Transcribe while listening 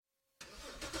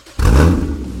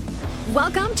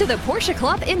Welcome to the Porsche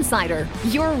Club Insider,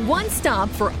 your one stop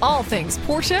for all things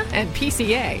Porsche and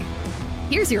PCA.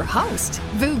 Here's your host,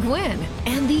 Vu Gwyn,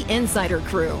 and the Insider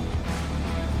crew.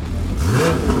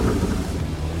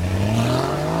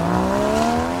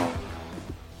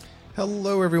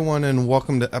 Hello, everyone, and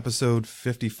welcome to episode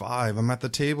 55. I'm at the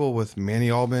table with Manny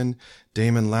Damon,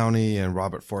 Damon Lowney, and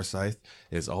Robert Forsyth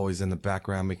is always in the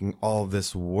background making all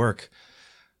this work.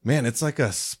 Man, it's like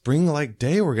a spring-like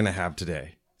day we're going to have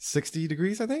today. 60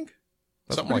 degrees, I think?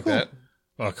 That's something like cool. That.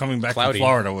 Well, coming back from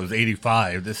Florida was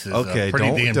 85. This is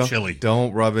pretty damn chilly.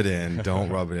 Don't rub it in. Don't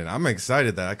rub it in. I'm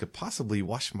excited that I could possibly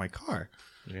wash my car.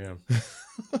 Yeah.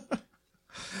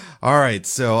 All right,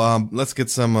 so let's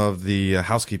get some of the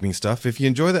housekeeping stuff. If you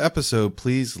enjoy the episode,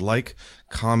 please like,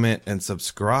 comment, and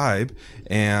subscribe.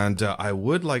 And I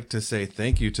would like to say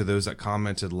thank you to those that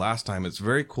commented last time. It's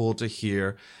very cool to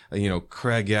hear,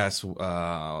 Craig S.,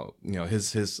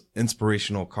 his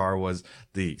inspirational car was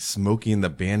the Smokey and the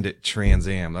Bandit Trans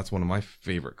Am. That's one of my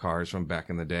favorite cars from back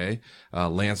in the day.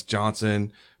 Lance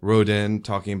Johnson wrote in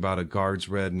talking about a Guards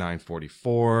Red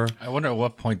 944. I wonder at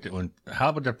what point,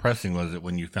 how depressing was it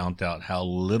when you found out how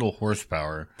little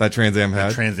horsepower that Trans Am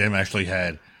had? That Trans Am actually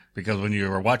had. Because when you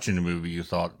were watching the movie, you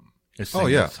thought, it's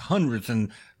hundreds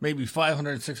and maybe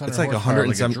 500, 600 it's like horsepower,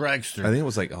 170, like a dragster. I think it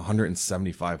was like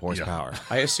 175 horsepower. Yeah.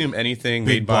 I assume anything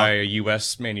made by a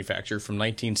U.S. manufacturer from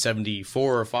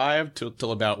 1974 or 5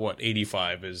 till about,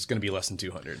 85 is going to be less than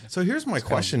 200. So here's my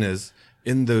question is,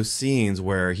 in those scenes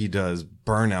where he does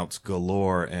burnouts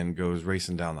galore and goes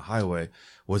racing down the highway,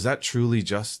 was that truly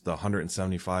just the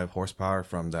 175 horsepower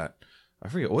from that? I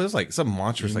forget. What was like some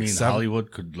monstrous you mean Hollywood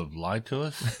could have lied to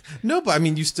us? No, but I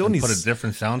mean, you still need put a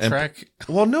different soundtrack.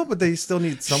 But they still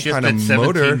need some kind of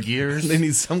motor. Gears. They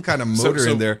need some kind of motor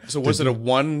in there. So was it a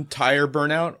one tire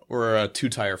burnout or a 2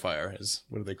 tire fire?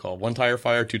 What do they call 1 tire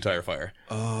fire, 2 tire fire?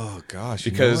 Oh gosh,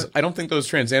 because I don't think those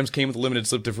Trans Ams came with limited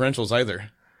slip differentials either.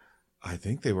 I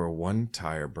think they were 1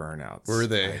 tire burnouts. Were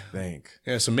they? I think.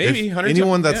 Yeah. So maybe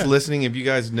anyone that's listening, if you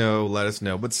guys know, let us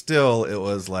know. But still, it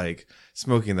was like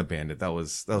Smokey and the Bandit. That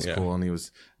was cool, and he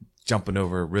was jumping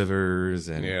over rivers,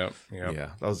 and that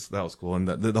was cool. And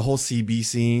the whole CB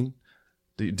scene.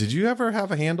 Did you ever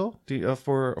have a handle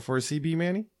for a CB,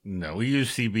 Manny? No, we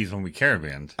used CBs when we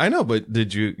caravanned. I know, but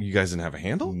you guys didn't have a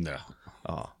handle? No.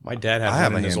 Oh, my dad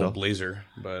had one in his old Blazer,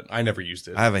 but I never used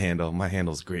it. I have a handle. My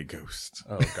handle's Great Ghost.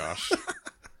 Oh gosh.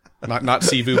 Not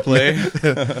Sivu play.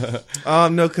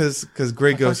 No, because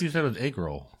Grey Ghost. You said it was egg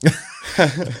roll.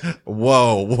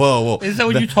 Whoa! Is that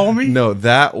what you told me? No,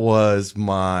 that was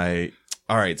my.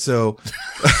 All right, so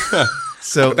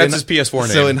that's his PS4 name.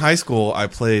 So in high school, I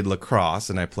played lacrosse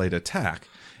and I played attack,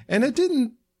 and it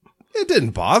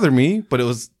didn't bother me, but it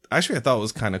was. Actually, I thought it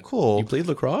was kind of cool. You played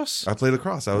lacrosse? I played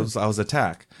lacrosse. I was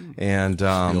attack, and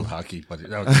field hockey. But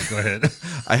go ahead.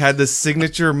 I had this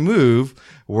signature move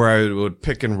where I would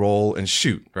pick and roll and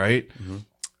shoot. Right,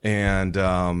 and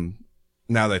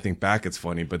now that I think back, it's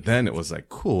funny. But then it was like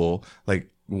cool, like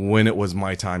when it was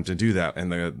my time to do that, and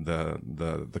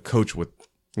the coach would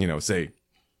say,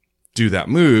 "Do that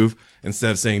move,"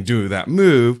 instead of saying, "Do that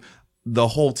move." The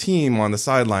whole team on the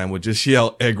sideline would just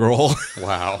yell egg roll.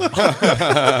 Wow.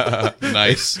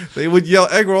 Nice. They would yell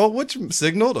egg roll, which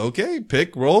signaled, okay,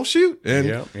 pick, roll, shoot. And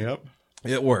yep.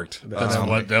 It worked.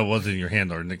 That wasn't your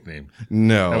handle or nickname.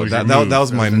 No, that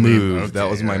was my move. Okay, that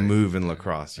was my move in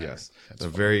lacrosse. Yes. It's a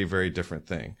very, very different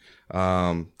thing.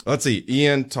 Let's see.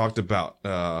 Ian talked about,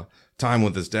 time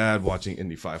with his dad watching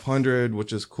Indy 500,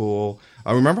 which is cool.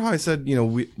 Remember how I said,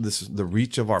 the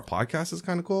reach of our podcast is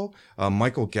kind of cool.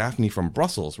 Michael Gaffney from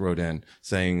Brussels wrote in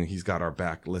saying he's got our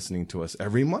back listening to us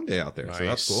every Monday out there. Nice. So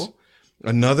that's cool.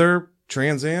 Another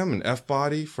Trans Am, an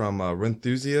F-body from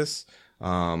Renthusiast.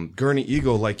 Gurney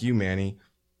Eagle, like you, Manny,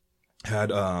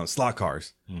 had slot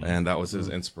cars, and that was his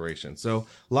inspiration. So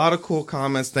a lot of cool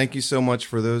comments. Thank you so much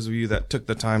for those of you that took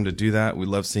the time to do that. We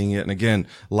love seeing it. And again,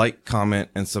 like, comment,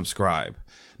 and subscribe.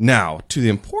 Now, to the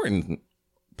important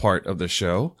part of the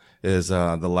show is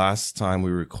the last time we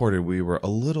recorded, we were a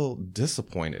little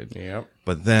disappointed. Yep.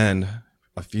 But then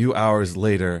a few hours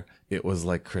later, it was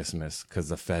like Christmas because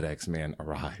the FedEx man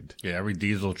arrived. Yeah, every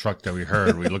diesel truck that we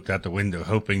heard, we looked out the window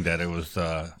hoping that it was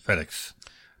FedEx.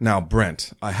 Now,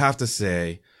 Brent, I have to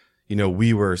say,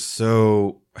 we were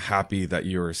so happy that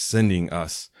you were sending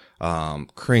us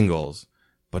Kringles,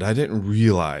 but I didn't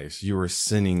realize you were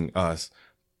sending us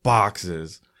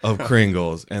boxes of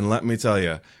Kringles. And let me tell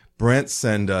you, Brent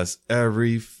sent us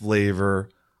every flavor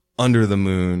under the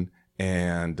moon,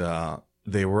 and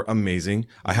they were amazing.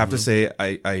 I have to say,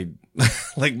 I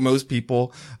like most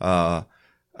people, I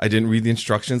didn't read the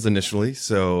instructions initially,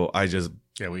 so I just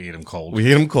Yeah, we ate them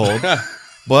cold.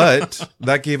 But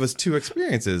that gave us two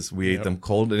experiences. We ate them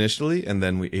cold initially, and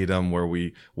then we ate them where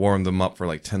we warmed them up for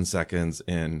like 10 seconds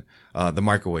in the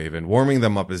microwave. And warming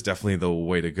them up is definitely the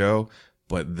way to go,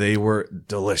 but they were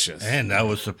delicious. And I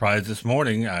was surprised this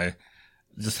morning. I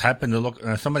just happened to look,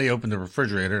 somebody opened the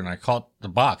refrigerator, and I caught the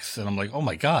box, and I'm like, oh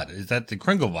my God, is that the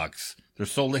Kringle box? They're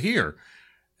sold here.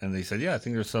 And they said, yeah, I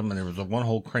think there's some, and there was a one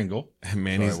whole Kringle. And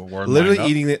Manny's literally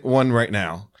eating one right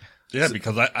now. Yeah,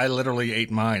 because I literally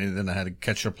ate mine, and then I had to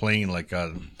catch a plane like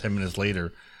 10 minutes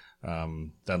later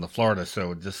down to Florida.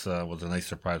 So this was a nice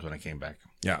surprise when I came back.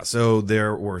 Yeah, so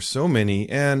there were so many,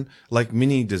 and like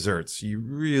mini desserts, you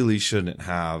really shouldn't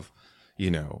have,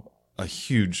 a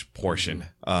huge portion.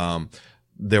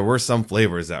 There were some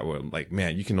flavors that were like,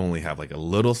 man, you can only have like a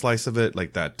little slice of it,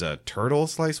 like that turtle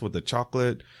slice with the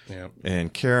chocolate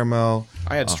and caramel.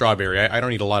 I had strawberry. I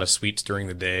don't eat a lot of sweets during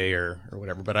the day or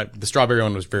whatever, but the strawberry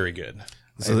one was very good.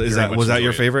 So was that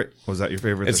your favorite? Was that your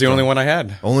favorite? It's the only one I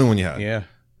had. Only one you had? Yeah.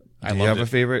 Do you have a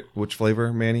favorite? Which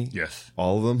flavor, Manny? Yes.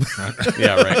 All of them?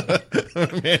 Yeah,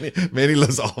 right. Manny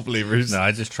loves all flavors. No,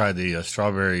 I just tried the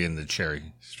strawberry and the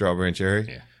cherry. Strawberry and cherry?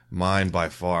 Yeah. Mine, by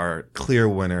far, clear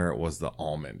winner was the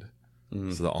almond.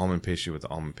 So the almond pastry with the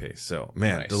almond paste. So,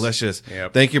 man, delicious.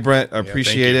 Yep. Thank you, Brent. I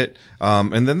appreciate it.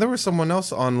 And then there was someone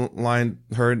else online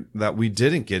heard that we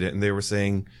didn't get it, and they were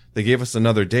saying they gave us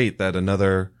another date that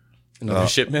another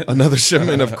shipment? Another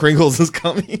shipment of Kringles is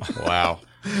coming. Wow.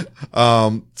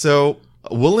 So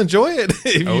we'll enjoy it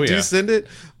if you do send it,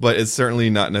 but it's certainly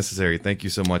not necessary. Thank you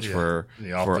so much for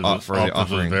the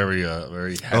offering. Very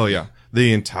happy. Oh yeah,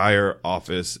 the entire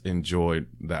office enjoyed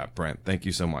that, Brent. Thank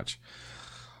you so much.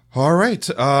 All right,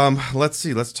 let's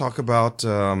see. Let's talk about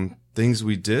things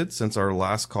we did since our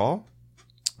last call.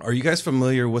 Are you guys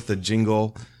familiar with the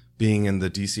jingle being in the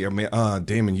DC?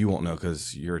 Damon, you won't know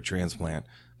because you're a transplant.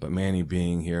 But Manny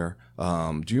being here,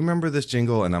 do you remember this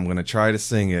jingle? And I'm going to try to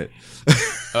sing it.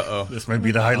 Uh-oh. This might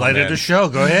be the highlight of the show.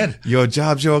 Go ahead. Your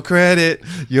job's your credit.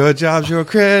 Your job's your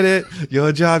credit.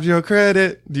 Your job's your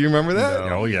credit. Do you remember that?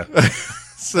 No. Oh, yeah.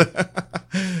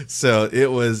 So it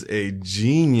was a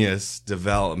genius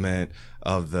development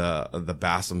of the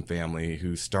Bassam family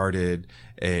who started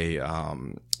a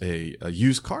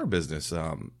used car business.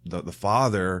 The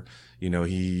father,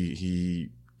 he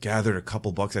gathered a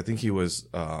couple bucks. I think he was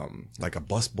like a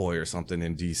busboy or something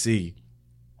in DC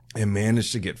and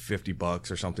managed to get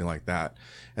 $50 or something like that.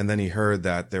 And then he heard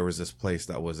that there was this place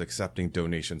that was accepting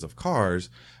donations of cars,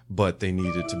 but they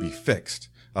needed to be fixed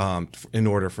in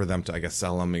order for them to, I guess,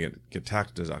 sell them and get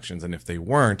tax deductions. And if they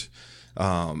weren't,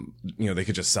 they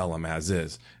could just sell them as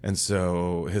is. And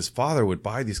so his father would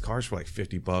buy these cars for like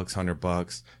 $50,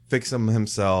 $100, fix them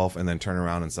himself, and then turn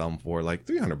around and sell them for like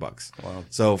 $300. Wow.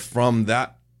 So from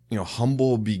that,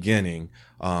 humble beginning,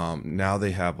 now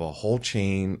they have a whole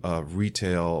chain of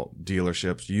retail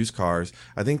dealerships, used cars.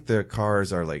 I think their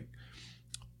cars are like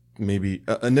maybe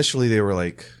initially they were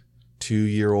like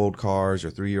 2-year-old cars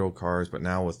or 3-year-old cars, but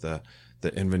now with the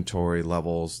inventory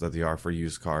levels that they are for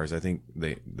used cars, I think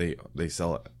they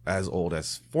sell it as old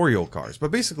as 4-year-old cars.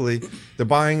 But basically, they're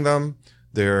buying them,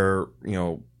 they're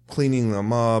cleaning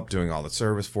them up, doing all the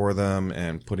service for them,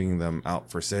 and putting them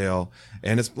out for sale.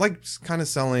 And it's like kind of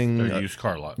selling used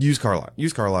car lot.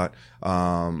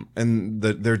 And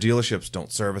their dealerships don't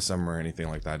service them or anything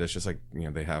like that. It's just like,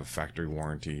 they have factory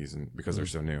warranties and because they're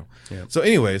so new. Yeah. So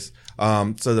anyways,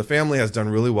 so the family has done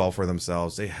really well for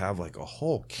themselves. They have like a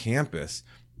whole campus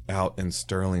out in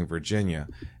Sterling, Virginia.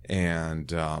 And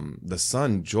the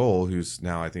son, Joel, who's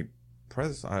now, I think,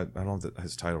 I don't know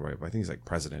his title right, but I think he's like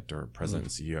president and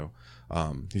CEO.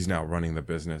 He's now running the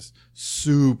business.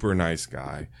 Super nice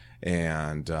guy.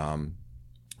 And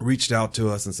reached out to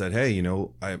us and said, hey,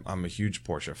 I'm a huge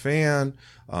Porsche fan.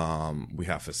 We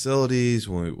have facilities.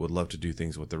 We would love to do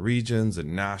things with the regions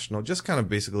and national. Just kind of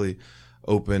basically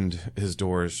opened his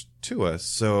doors to us.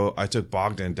 So I took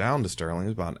Bogdan down to Sterling. It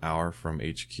was about an hour from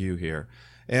HQ here.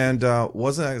 And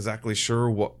wasn't exactly sure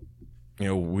what we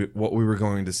were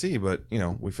going to see, but,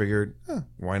 we figured,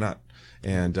 why not?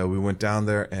 And we went down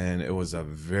there, and it was a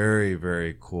very,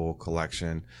 very cool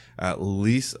collection. At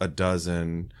least a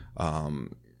dozen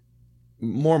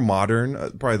more modern.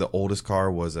 Probably the oldest car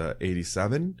was a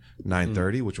 87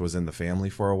 930, which was in the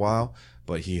family for a while.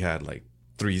 But he had like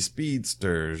 3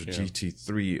 Speedsters,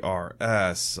 GT3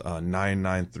 RS,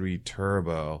 993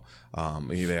 Turbo.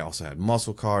 They also had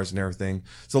muscle cars and everything.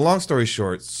 So long story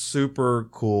short, super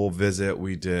cool visit.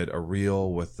 We did a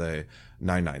reel with a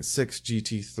 996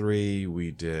 GT3. We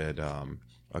did a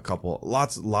couple,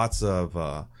 lots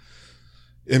of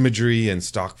imagery and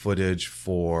stock footage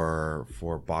for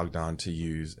Bogdan to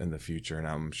use in the future, and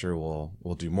I'm sure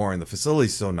we'll do more. And the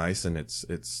facility's so nice, and it's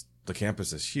the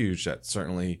campus is huge that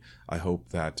certainly I hope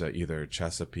that either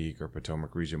Chesapeake or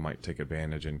Potomac region might take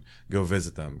advantage and go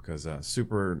visit them, because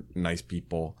super nice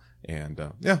people, and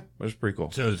yeah, it was pretty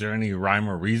cool. So is there any rhyme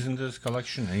or reason to this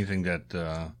collection? Anything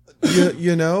that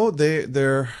you know,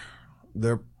 they're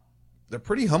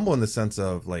pretty humble in the sense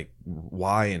of like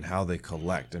why and how they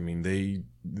collect. I mean,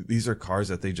 these are cars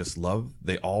that they just love.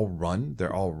 They all run.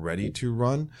 They're all ready to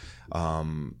run.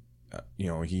 You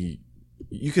know,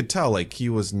 you could tell like he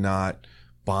was not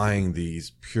buying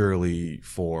these purely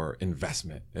for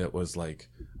investment. It was like,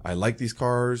 I like these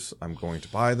cars, I'm going to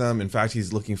buy them. In fact,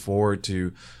 he's looking forward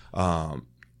to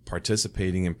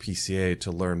participating in PCA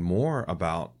to learn more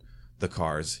about the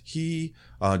cars.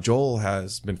 Joel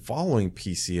has been following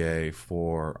PCA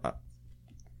for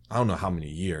I don't know how many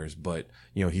years, but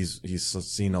you know, he's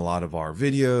seen a lot of our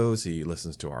videos, he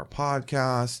listens to our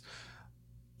podcasts.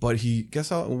 But guess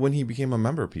how, when he became a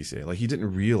member of PCA, like he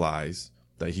didn't realize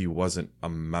that he wasn't a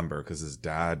member because his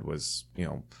dad was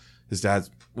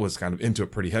kind of into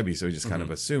it pretty heavy. So he just kind of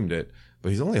assumed it, but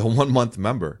he's only a 1 month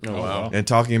member. Oh, wow. And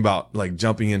talking about like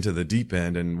jumping into the deep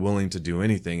end and willing to do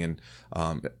anything. And,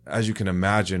 as you can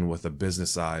imagine with the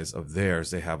business size of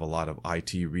theirs, they have a lot of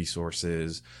IT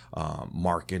resources,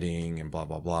 marketing and blah,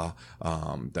 blah, blah,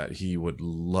 that he would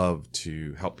love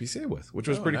to help PCA with, which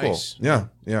was pretty nice. cool. Yeah.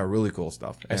 Yeah. Really cool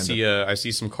stuff. I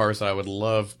see some cars that I would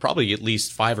love, probably at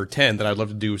least 5 or 10 that I'd love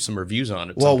to do some reviews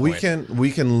on. Well, we can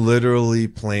literally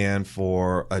plan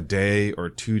for a day or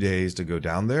 2 days to go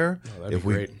down there. Oh, that'd be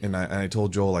great. And I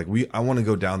told Joel, like, I want to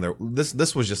go down there.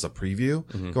 This was just a preview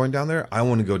going down there. I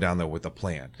want to go down there with a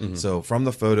plan. So from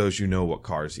the photos, you know what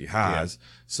cars he has. Yeah.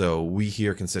 So we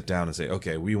here can sit down and say,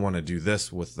 okay, we want to do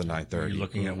this with the 930. Are you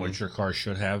looking at what your car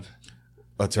should have?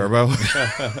 A turbo?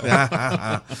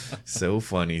 So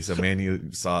funny. So Manny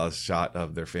saw a shot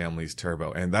of their family's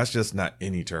turbo, and that's just not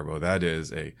any turbo. That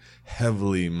is a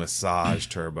heavily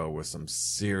massaged turbo with some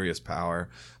serious power,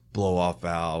 blow off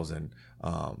valves, and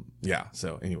yeah.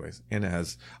 So anyways, and it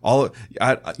has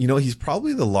he's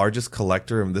probably the largest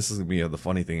collector, and this is gonna be the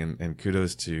funny thing, and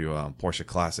kudos to Porsche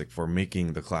Classic for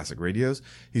making the classic radios.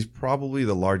 He's probably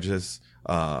the largest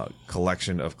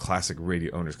collection of classic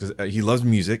radio owners, because he loves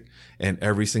music, and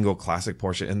every single classic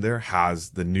Porsche in there has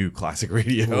the new classic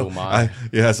radio. Oh my!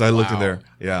 So I looked in there.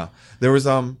 Yeah, there's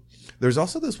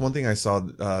also this one thing I saw.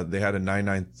 They had a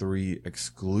 993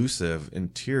 exclusive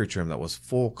interior trim that was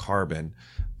full carbon,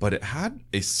 but it had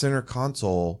a center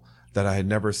console that I had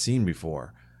never seen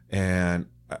before, and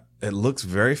it looks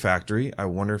very factory. I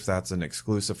wonder if that's an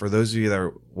exclusive. For those of you that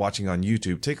are watching on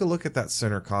YouTube, take a look at that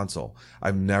center console.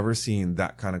 I've never seen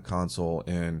that kind of console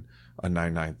in a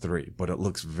 993, but it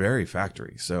looks very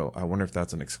factory. So I wonder if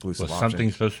that's an exclusive option. Was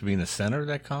something supposed to be in the center of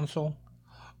that console?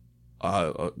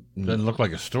 Doesn't look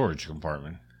like a storage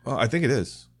compartment. I think it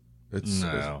is. It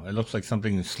looks like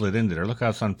something slid into there. Look how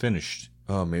it's unfinished.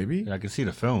 Maybe. I can see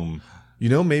the foam. You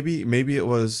know, maybe it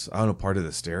was, I don't know, part of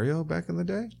the stereo back in the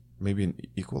day. Maybe an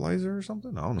equalizer or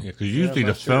something. I don't know. Yeah, because usually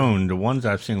the ones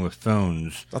I've seen with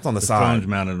phones, that's on the side. Phone's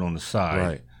mounted on the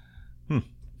side. Right.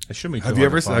 It shouldn't be. Have you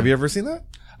ever seen that?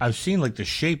 I've seen like the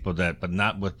shape of that, but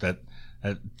not with that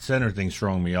center thing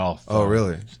throwing me off. Oh,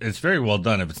 really? It's very well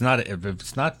done. If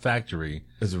it's not factory,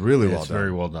 it's really well done. It's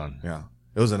very well done. Yeah,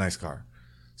 it was a nice car.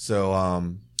 So,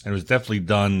 it was definitely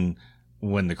done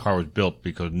when the car was built,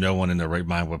 because no one in their right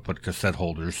mind would put cassette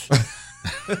holders.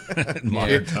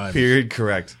 Modern times. Period.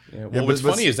 Correct. Yeah, well, what's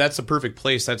funny is that's the perfect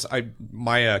place.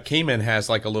 My Cayman has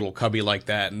like a little cubby like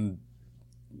that, and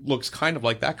looks kind of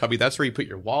like that cubby. That's where you put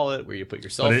your wallet, where you put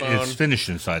your cell phone. It's finished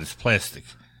inside. It's plastic.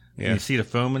 Yeah. Can you see the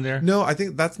foam in there? No, I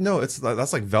think that's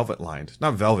like velvet lined.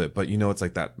 Not velvet, but it's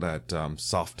like that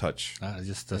soft touch. It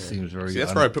just seems very. See,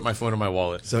 that's where I put my phone in my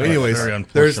wallet. So,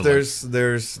 anyways,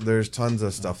 there's tons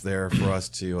of stuff there for us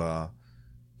to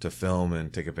film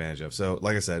and take advantage of. So,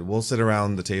 like I said, we'll sit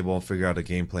around the table and figure out a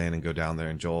game plan and go down there,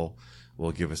 and Joel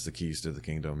will give us the keys to the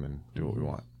kingdom and do what we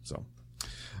want. So,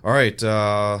 all right,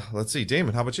 let's see,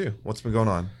 Damon, how about you? What's been going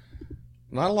on?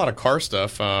 Not a lot of car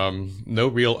stuff. No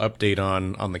real update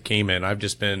on the Cayman. I've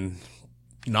just been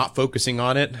not focusing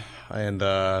on it, and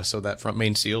so that front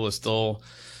main seal is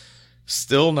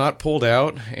still not pulled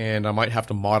out, and I might have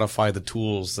to modify the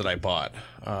tools that I bought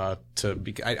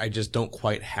I just don't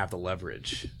quite have the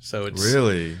leverage. So it's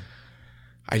really,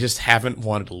 I just haven't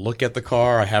wanted to look at the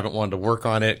car. I haven't wanted to work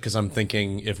on it, because I'm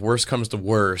thinking if worst comes to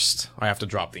worst, I have to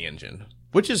drop the engine,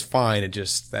 which is fine. It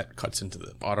just, that cuts into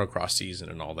the autocross season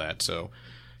and all that. So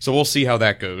we'll see how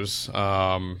that goes. So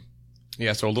a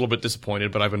little bit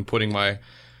disappointed, but I've been putting my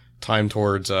time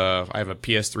towards, I have a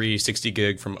PS3 60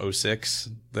 gig from '06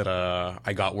 that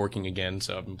I got working again,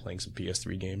 so I've been playing some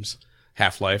PS3 games.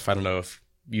 Half-Life, I don't know if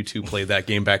you two played that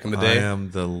game back in the day. I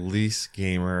am the least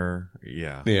gamer.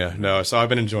 Yeah. Yeah, no, so I've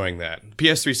been enjoying that.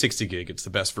 PS3 60 gig, it's the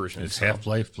best version. Is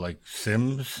Half-Life like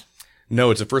Sims?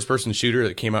 No, it's a first-person shooter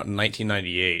that came out in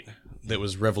 1998 that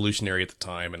was revolutionary at the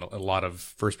time, and a lot of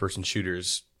first-person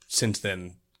shooters since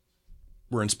then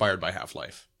were inspired by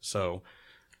Half-Life. So,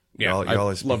 yeah, I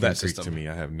love that system. To me,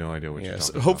 I have no idea what you're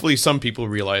talking hopefully some people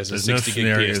realize there's a 60 no gig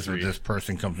scenarios PS3. where this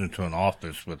person comes into an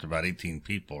office with about 18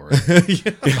 people, right?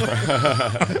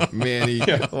 about. Manny,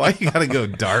 why you gotta go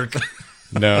dark?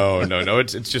 No.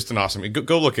 It's just an awesome.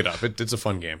 Go look it up. It's a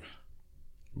fun game.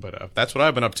 But that's what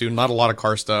I've been up to. Not a lot of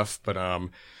car stuff, but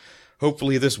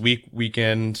hopefully this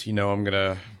weekend, I'm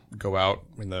gonna go out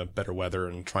in the better weather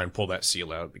and try and pull that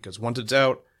seal out, because once it's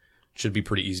out, it should be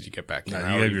pretty easy to get back in.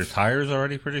 Now, you have your tires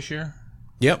already for this year?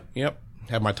 Yep.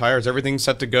 Have my tires, everything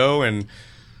set to go, and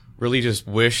really just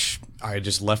wish I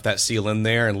just left that seal in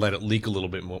there and let it leak a little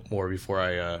bit more before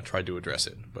I tried to address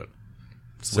it. But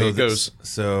it's the way it goes.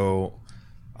 So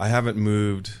I haven't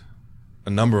moved a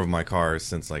number of my cars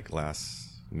since like last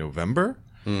November.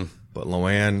 But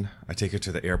Loanne, I take her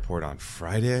to the airport on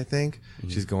Friday, I think.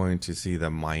 She's going to see the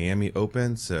Miami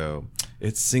Open, so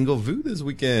it's single VU this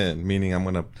weekend, meaning I'm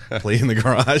going to play in the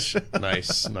garage.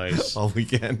 Nice. All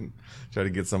weekend. Try to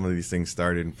get some of these things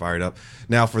started and fired up.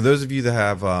 Now, for those of you that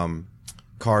have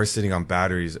cars sitting on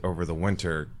batteries over the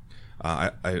winter,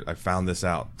 I found this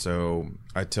out. So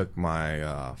I took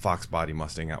my Fox Body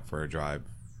Mustang out for a drive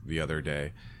the other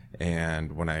day,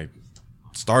 and when I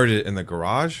started it in the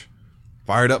garage,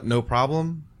 fired up no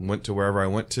problem, went to wherever I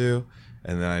went to,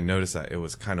 and then I noticed that it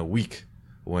was kind of weak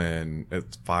when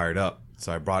it fired up.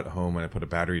 So I brought it home and I put a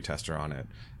battery tester on it,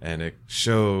 and it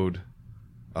showed,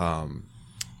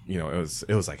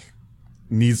 it was like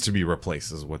needs to be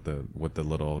replaced is what the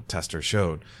little tester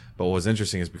showed. But what was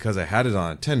interesting is because I had it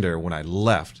on a tender, when I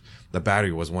left, the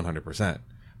battery was 100%,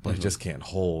 but it just can't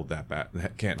hold hold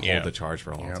the charge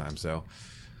for a long time. So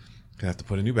I have to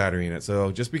put a new battery in it.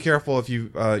 So just be careful if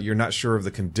you're not sure of the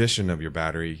condition of your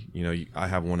battery. I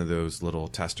have one of those little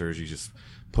testers. You just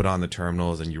put on the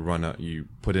terminals and you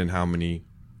put in how many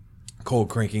cold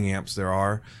cranking amps there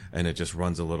are, and it just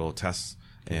runs a little test,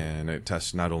 and it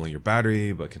tests not only your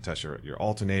battery but can test your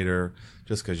alternator,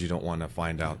 just because you don't want to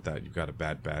find out that you've got a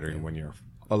bad battery when you're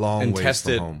a long way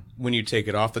from home. When you take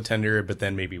it off the tender, but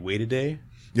then maybe wait a day.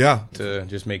 Yeah, to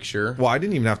just make sure. Well, I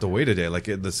didn't even have to wait a day. Like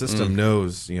the system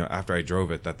knows, after I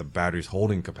drove it, that the battery's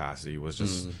holding capacity was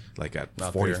just like at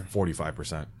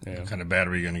 45%. Yeah. What kind of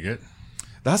battery are you going to get?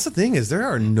 That's the thing, is there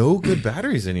are no good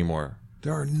batteries anymore.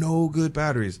 There are no good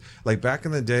batteries. Like back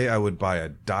in the day, I would buy a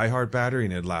diehard battery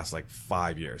and it'd last like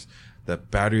 5 years. The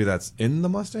battery that's in the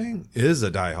Mustang is a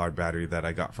diehard battery that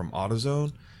I got from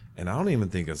AutoZone, and I don't even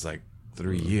think it's like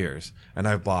 3 years. And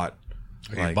I've bought.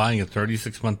 Are you buying a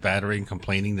 36-month battery and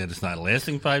complaining that it's not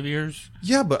lasting 5 years?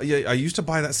 Yeah, but I used to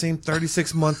buy that same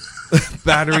 36-month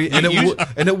battery, and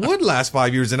it would last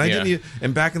 5 years. And I didn't even,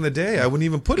 and back in the day, I wouldn't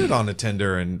even put it on a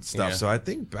tender and stuff. Yeah. So I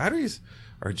think batteries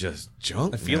are just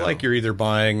junk. I feel like you're either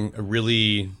buying a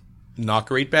really not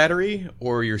great battery,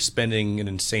 or you're spending an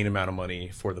insane amount of money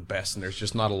for the best, and there's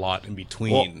just not a lot in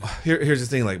between. Well, here's the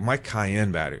thing: like my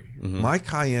Cayenne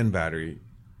battery,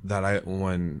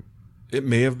 it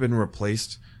may have been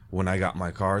replaced when I got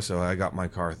my car. So I got my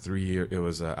car 3 years. It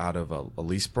was out of a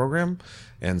lease program,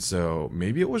 and so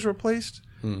maybe it was replaced.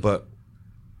 But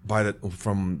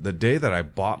from the day that I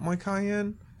bought my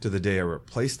Cayenne to the day I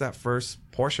replaced that first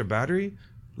Porsche battery,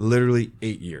 literally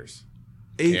 8 years.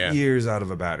 8 years out of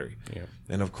a battery. Yeah.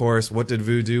 And of course, what did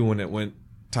VU do when it went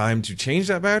time to change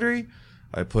that battery?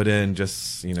 I put in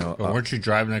just But weren't you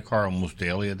driving that car almost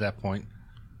daily at that point?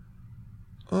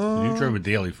 You drove it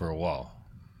daily for a while.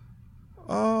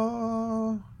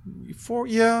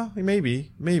 Maybe.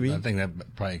 I think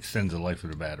that probably extends the life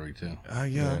of the battery too.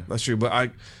 Yeah, that's true. But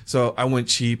I went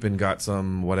cheap and got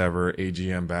some whatever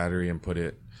AGM battery and put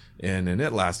it in, and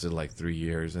it lasted like 3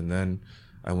 years. And then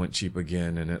I went cheap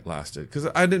again, and it lasted because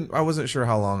I wasn't sure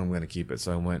how long I'm going to keep it,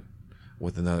 so I went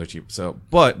with another cheap. So,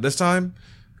 but this time,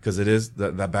 because it is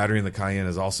that battery in the Cayenne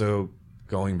is also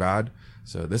going bad.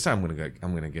 So this time I'm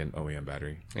gonna get an OEM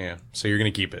battery. Yeah. So you're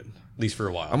gonna keep it at least for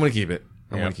a while. I'm gonna keep it.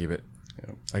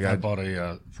 Yeah. I bought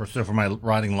for my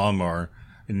riding lawnmower.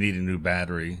 It needed a new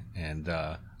battery, and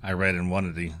I read in one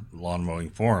of the lawn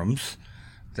mowing forums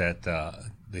that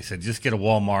they said just get a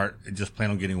Walmart and just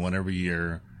plan on getting one every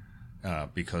year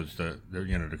because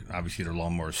obviously their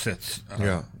lawnmower sits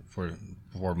for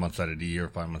 4 months out of the year,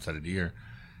 5 months out of the year,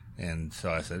 and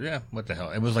so I said, yeah, what the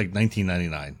hell? It was like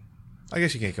 $19.99. I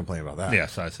guess you can't complain about that. Yeah,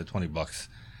 so I said $20,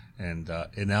 and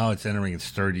now it's entering its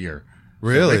third year.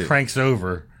 Really? So it cranks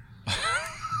over.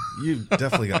 You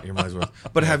definitely got your money's worth.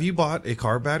 But have you bought a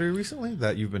car battery recently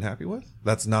that you've been happy with?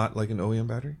 That's not like an OEM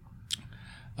battery.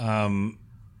 Anyone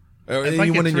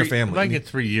in your family? If I get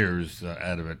 3 years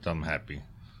out of it, I'm happy.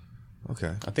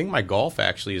 Okay. I think my Golf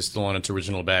actually is still on its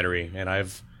original battery, and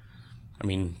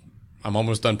I'm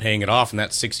almost done paying it off, and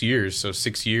that's 6 years. So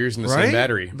 6 years in the same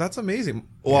battery. That's amazing.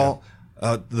 Well,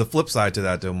 the flip side to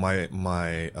that, though,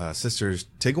 my sister's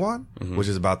Tiguan, which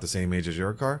is about the same age as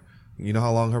your car, you know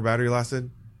how long her battery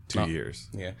lasted? 2 years.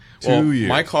 Yeah. 2 years.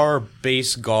 My car,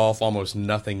 base Golf, almost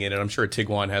nothing in it. I'm sure a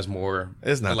Tiguan has more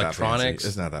It's not electronics. That fancy.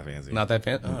 It's not that fancy. Not that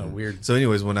fancy? Oh, weird. So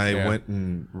anyways, when I went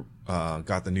and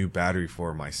got the new battery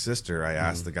for my sister, I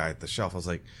asked the guy at the shelf, I was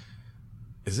like,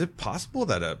 is it possible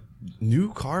that a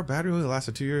new car battery only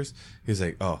lasted 2 years? He's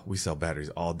like, oh, we sell batteries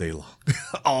all day long.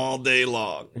 All day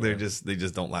long. They just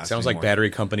don't last Sounds anymore. like battery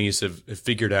companies have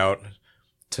figured out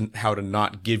how to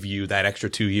not give you that extra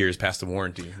 2 years past the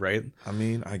warranty, right? I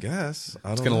mean, I guess.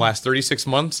 It's going to last 36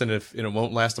 months, and it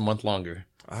won't last a month longer.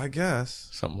 I guess.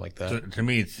 Something like that. To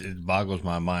me, it boggles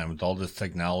my mind with all this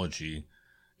technology,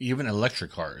 even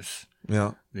electric cars.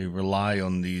 Yeah. They rely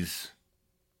on these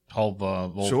 12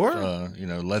 volt,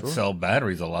 lead cell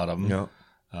batteries, a lot of them.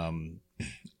 Yeah.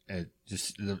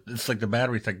 It's like the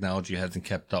battery technology hasn't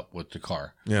kept up with the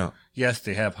car. Yeah. Yes,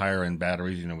 they have higher end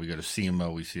batteries. We go to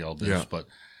SEMA, we see all this, but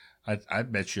I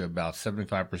bet you about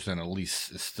 75% at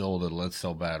least is still the lead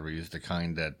cell battery, is the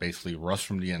kind that basically rusts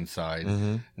from the inside.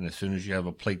 And as soon as you have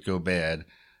a plate go bad,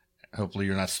 hopefully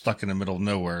you're not stuck in the middle of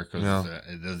nowhere, because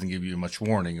it doesn't give you much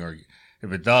warning. Or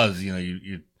if it does,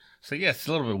 you say, yeah, it's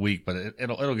a little bit weak, but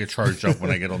it'll get charged up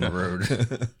when I get on the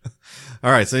road.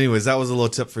 All right. So anyways, that was a little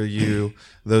tip for you.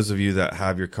 Those of you that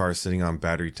have your car sitting on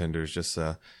battery tenders, just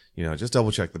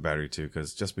double check the battery too,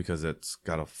 because just because it's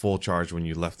got a full charge when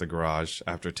you left the garage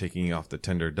after taking it off the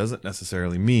tender doesn't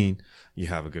necessarily mean you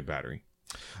have a good battery.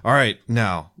 All right.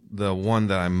 Now, the one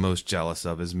that I'm most jealous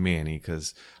of is Manny,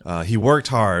 because he worked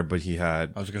hard, but he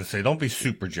had... I was going to say, don't be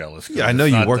super jealous. Yeah, I know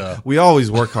you work. We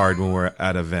always work hard when we're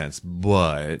at events,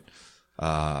 but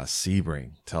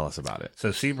Sebring, tell us about it. So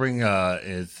Sebring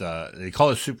is, they call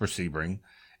it Super Sebring.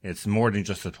 It's more than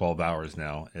just the 12 hours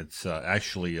now. It's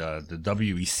actually the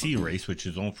WEC race, which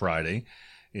is on Friday,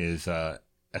 is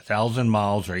 1,000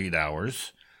 miles or 8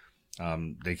 hours.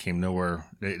 They came nowhere.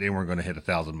 They weren't going to hit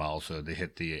 1,000 miles, so they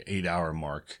hit the 8-hour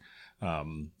mark.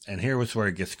 And here was where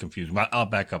it gets confusing. I'll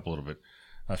back up a little bit.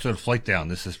 So the flight down,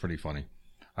 this is pretty funny.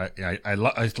 I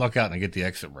luck out and I get the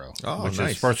exit row, which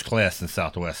is first class in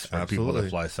Southwest for people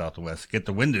that fly Southwest. Get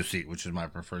the window seat, which is my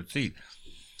preferred seat.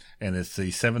 And it's the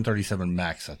 737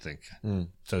 MAX, I think.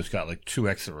 So it's got like 2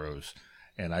 exit rows.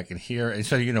 And I can hear, and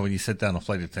so, when you sit down, a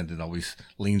flight attendant always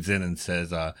leans in and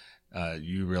says,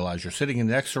 you realize you're sitting in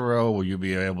the extra row. Will you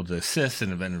be able to assist in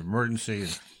the event of emergency?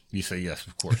 And you say, yes,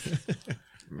 of course.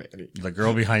 The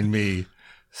girl behind me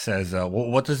says, well,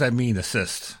 what does that mean,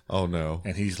 assist? Oh, no.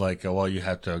 And he's like, well, you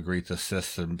have to agree to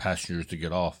assist the passengers to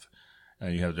get off.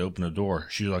 And you have to open the door.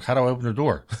 She's like, how do I open the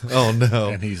door? Oh, no.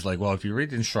 And he's like, well, if you read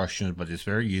the instructions, but it's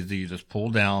very easy. You just pull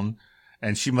down.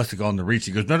 And she must have gone to reach.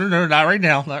 He goes, no, not right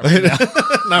now. Not right now.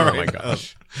 Not right. Oh, my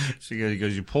gosh. So he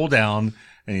goes, you pull down,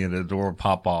 and the door will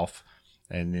pop off,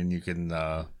 and then you can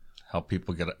help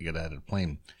people get out of the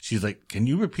plane. She's like, can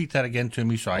you repeat that again to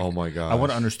me? So oh my gosh. I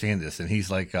want to understand this. And he's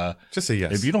like, just say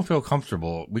yes. If you don't feel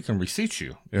commission, we can reseat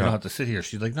you. You don't have to sit here.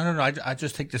 She's like, no, I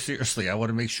just take this seriously. I want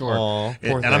to make sure.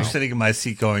 And I'm sitting in my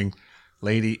seat going,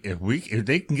 lady, if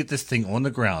they can get this thing on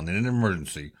the ground in an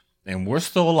emergency, and we're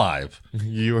still alive,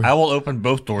 I will open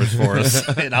both doors for us,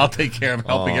 and I'll take care of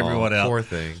helping everyone out. Poor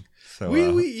thing. So,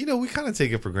 we kind of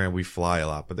take it for granted. We fly a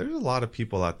lot, but there's a lot of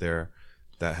people out there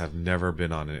that have never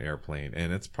been on an airplane,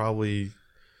 and it's probably,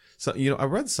 so I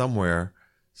read somewhere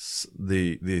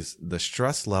the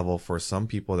stress level for some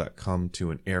people that come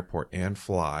to an airport and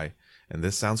fly, and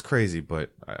this sounds crazy,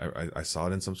 but I saw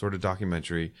it in some sort of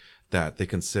documentary that they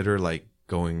consider like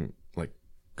going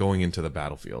into the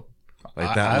battlefield.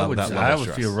 Like that, I would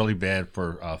feel really bad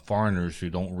for foreigners who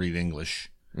don't read English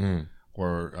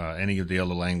or any of the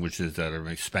other languages that are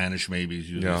like Spanish. Maybe is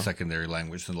usually a secondary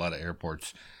language in a lot of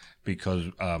airports, because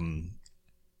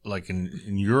like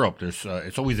in Europe, there's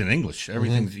it's always in English.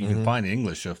 Everything's you can find in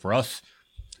English. So for us,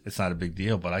 it's not a big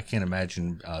deal. But I can't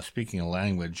imagine speaking a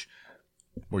language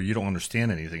where you don't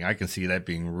understand anything. I can see that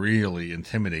being really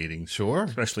intimidating. Sure,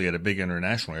 especially at a big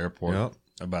international airport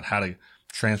about how to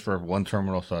transfer from one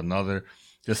terminal to another.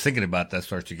 just thinking about that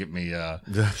starts to get me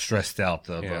stressed out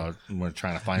of when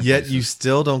trying to find Yet places. you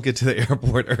still don't get to the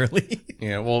airport early.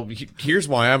 Yeah, well, here's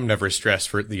why I'm never stressed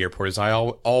for the airport is I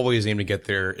always aim to get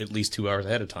there at least 2 hours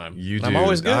ahead of time. You do. I'm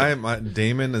always good.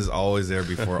 Damon is always there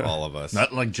before all of us.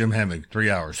 Not like Jim Hemming, 3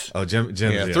 hours. Oh, Jim.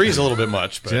 Yeah, 3 is a little bit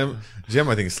much. But. Jim,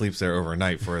 I think sleeps there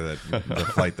overnight for the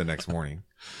flight the next morning.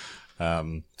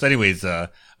 So anyways, I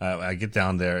get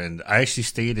down there and I actually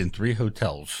stayed in 3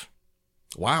 hotels.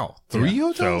 Wow. 3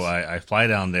 hotels? So I fly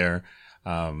down there.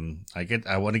 I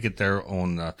want to get there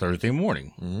on Thursday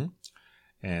morning. Mm-hmm.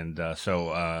 And so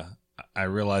I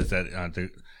realized that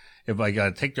if I got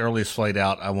to take the earliest flight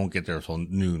out, I won't get there until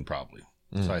noon probably.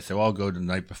 Mm. So I said, well, I'll go the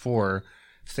night before,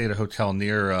 stay at a hotel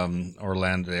near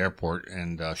Orlando Airport,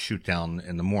 and shoot down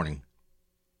in the morning.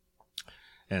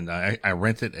 And I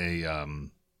rented a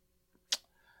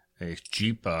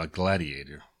Jeep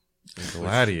Gladiator.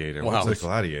 Gladiator. Wow. What's a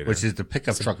Gladiator? Which is the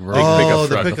pickup truck version. Oh,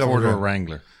 the the pickup four-door truck.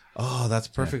 Wrangler. Oh, that's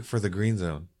perfect for the green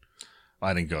zone.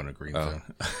 I didn't go in a green zone.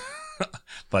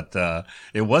 But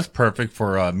it was perfect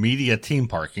for media team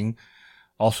parking,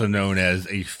 also known as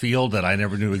a field that I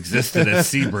never knew existed at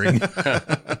Sebring,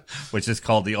 which is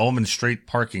called the Ullman Straight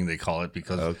Parking, they call it,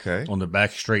 because on the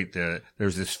back straight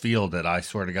there's this field that I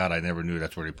swear to God I never knew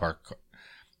that's where they park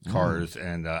cars,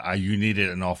 and you needed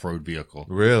an off-road vehicle.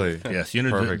 Really? Yes, you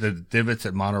know the divots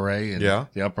at Monterey and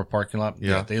the upper parking lot?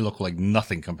 Yeah. They look like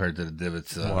nothing compared to the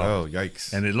divots. Oh,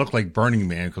 yikes. And it looked like Burning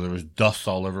Man because there was dust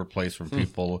all over the place from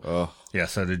people. Oh. Yeah,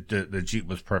 so the Jeep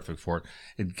was perfect for it.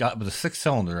 It got with a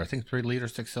 6-cylinder, I think 3-liter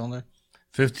 6-cylinder,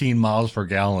 15 miles per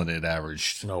gallon it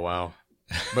averaged. Oh, wow.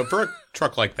 But for a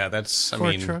truck like that, that's, I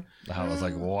mean. I was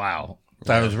like, wow.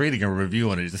 So I was reading a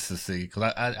review on it just to see,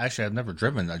 because I've never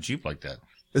driven a Jeep like that.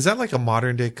 Is that like a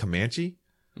modern day Comanche?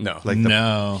 No.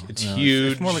 No. It's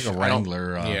huge. It's more like a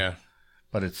Wrangler. Yeah.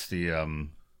 But it's the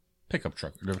pickup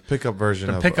truck. The pickup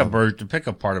version. The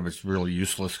pickup part of it's really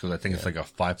useless because I think it's like a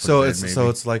 5-foot bed, so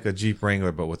it's like a Jeep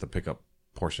Wrangler but with a pickup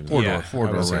portion. Four-door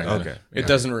Wrangler. Okay. It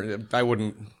doesn't. I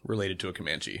wouldn't relate it to a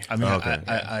Comanche. I mean,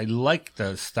 I like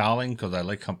the styling because I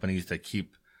like companies that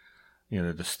keep,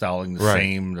 the styling the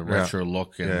same, the retro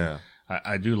look, and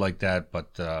I do like that.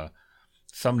 But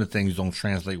some of the things don't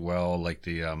translate well, like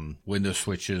the window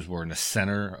switches were in the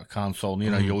center console.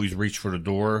 You always reach for the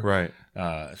door, right?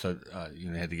 So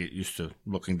you had to get used to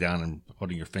looking down and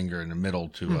putting your finger in the middle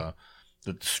to.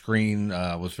 The screen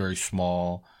was very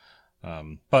small,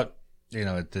 but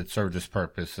it served its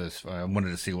purpose. I wanted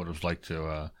to see what it was like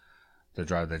to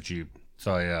drive that Jeep.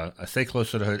 So I stay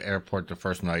close to the airport the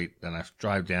first night, then I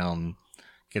drive down.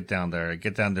 Get down there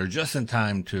just in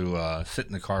time to sit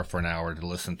in the car for an hour to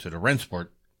listen to the Rensport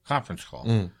conference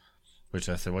call, which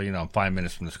I said, well, I'm 5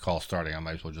 minutes from this call starting. I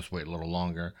might as well just wait a little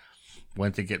longer.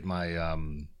 Went to get my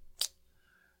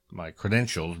my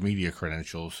credentials, media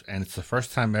credentials, and it's the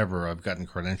first time ever I've gotten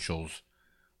credentials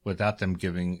without them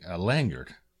giving a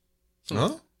lanyard.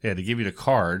 Huh? Yeah, to give you the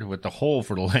card with the hole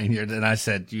for the lanyard. And I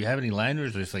said, do you have any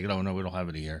lanyards? They're like, oh, no, we don't have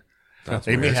any here.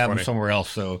 They may have them somewhere else,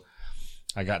 so...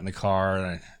 I got in the car and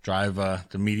I drive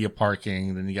to media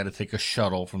parking. Then you got to take a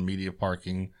shuttle from media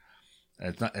parking.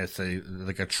 It's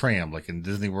like a tram, like in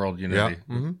Disney World, they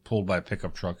pulled by a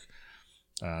pickup truck.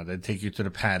 They take you to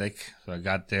the paddock. So I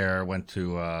got there, went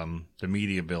to the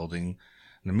media building.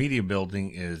 And the media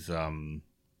building is,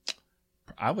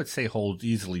 I would say, holds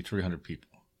easily 300 people.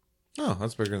 Oh,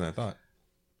 that's bigger than I thought.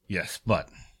 Yes, but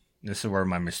this is where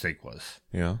my mistake was.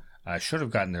 Yeah, I should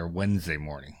have gotten there Wednesday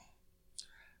morning.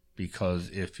 Because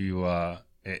if you,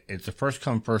 it's a first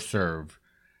come, first serve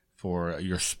for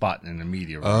your spot in the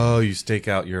media room. Oh, you stake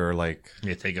out your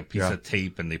You take a piece of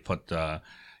tape and they put,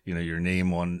 your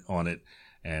name on it.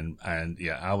 And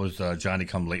I was Johnny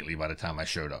come lately by the time I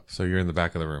showed up. So you're in the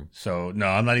back of the room. So no,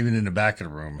 I'm not even in the back of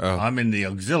the room. Oh. I'm in the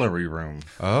auxiliary room.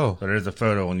 Oh. So there's a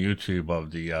photo on YouTube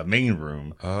of the main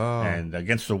room. Oh. And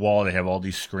against the wall they have all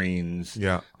these screens.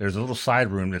 Yeah. There's a little side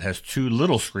room that has 2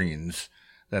 little screens.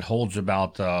 That holds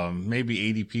about maybe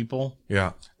 80 people.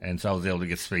 Yeah. And so I was able to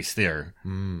get space there.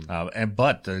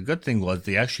 But the good thing was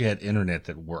they actually had internet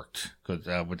that worked.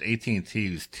 Because with AT&T,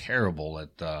 it was terrible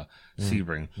at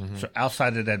Sebring. Mm-hmm. So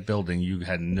outside of that building, you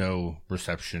had no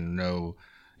reception, no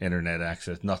internet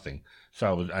access, nothing.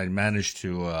 So I managed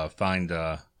to find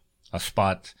a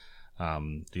spot,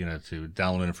 to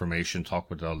download information, talk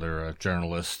with other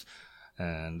journalists.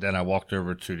 And then I walked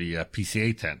over to the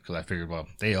PCA tent because I figured, well,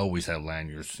 they always have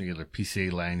lanyards, either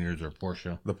PCA lanyards or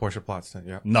Porsche. The Porsche Plots tent,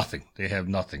 yeah. Nothing. They have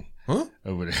nothing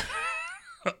over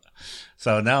there.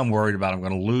 So now I'm worried about I'm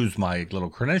going to lose my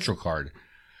little credential card.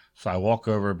 So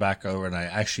I back over, and I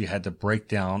actually had to break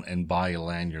down and buy a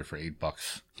lanyard for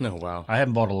 $8. Oh, wow. I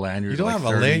haven't bought a lanyard. You don't in have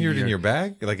like a 30 lanyard in years. your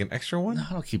bag, like an extra one? No,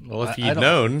 I don't keep. Well, if I you'd don't-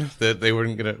 known that they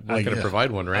weren't gonna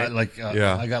provide one, right?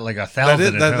 Yeah. I got like That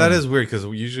 1,000. that is weird because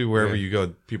usually wherever you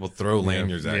go, people throw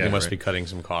lanyards at They you. must right? be cutting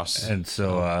some costs. And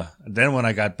so then when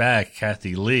I got back,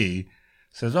 Kathy Lee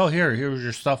says, "Oh, here's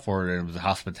your stuff for it." And it was a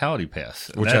hospitality pass,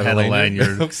 and Which that had a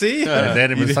lanyard. See, And then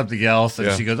it was something else, and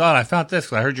Yeah. she goes, "Oh, and I found this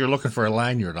because I heard you're looking for a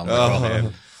lanyard." I'm like, "Oh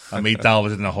man, I'm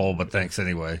 $8 in the hole, but thanks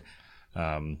anyway."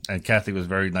 And Kathy was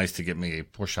very nice to get me a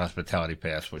Porsche hospitality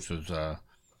pass, which was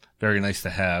very nice to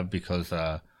have because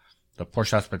the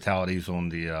Porsche hospitality is on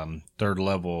the third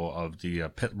level of the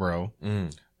pit row,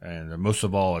 and most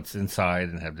of all, it's inside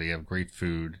and they have great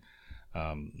food.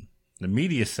 The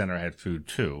media center had food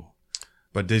too.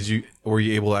 But were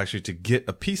you able actually to get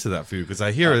a piece of that food? Because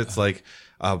I hear it's like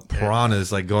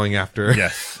piranhas like going after.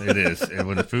 Yes, it is. And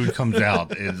when the food comes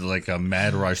out, it's like a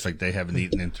mad rush, like they haven't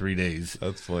eaten in 3 days.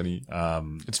 That's funny.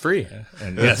 It's free.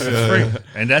 And yes, it's free.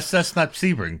 And that's not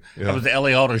Sebring. That was the LA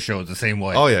Auto Show. It's the same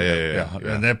way. Oh yeah.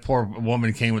 And that poor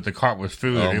woman came with the cart with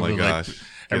food. Oh, and it my was gosh. like Get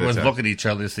everyone's it, looking at each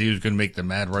other to see who's going to make the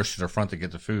mad rush to the front to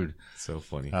get the food. So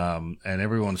funny. And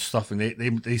everyone's stuffing.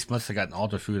 They must have gotten all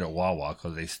the food at Wawa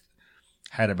because they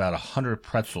had about 100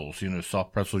 pretzels. You know,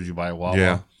 soft pretzels you buy at Wawa.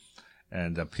 Yeah.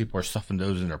 And people are stuffing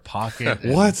those in their pocket.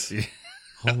 And What?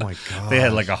 Oh my god. They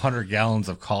had like 100 gallons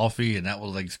of coffee, and that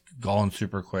was like gone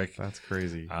super quick. That's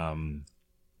crazy.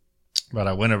 But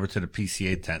I went over to the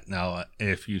PCA tent. Now,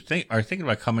 if you are thinking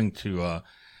about coming to a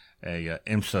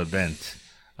IMSA event,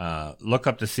 look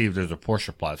up to see if there's a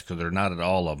Porsche Platz because they're not at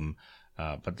all of them,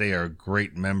 but they are a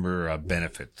great member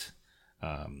benefit.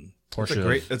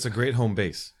 Porsche, it's a great home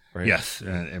base, right? yes,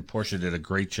 and Porsche did a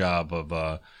great job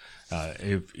of.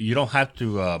 If you don't have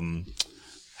to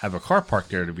have a car parked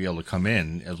there to be able to come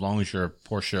in, as long as you're a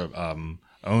Porsche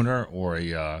owner or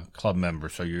a club member.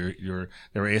 So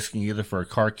they're asking either for a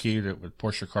car key with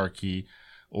Porsche car key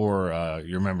or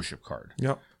your membership card.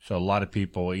 Yep. So a lot of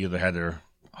people either had their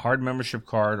hard membership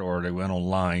card or they went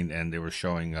online and they were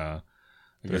showing I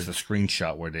guess a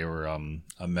screenshot where they were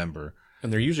a member.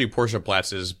 And they're usually Porsche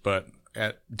Platzes, but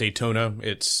at Daytona,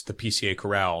 it's the PCA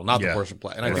Corral, not the Porsche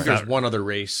Platz. And I think there's one other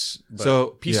race. But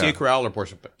So, PCA yeah. Corral or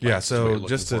Porsche Platz. Yeah, is what you're so looking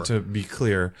just for. to be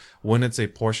clear, when it's a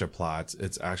Porsche Platz,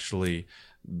 it's actually,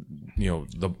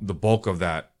 the bulk of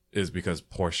that is because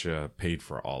Porsche paid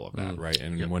for all of that, right?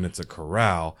 And when it's a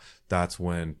Corral, that's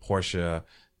when Porsche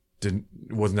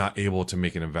was not able to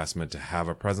make an investment to have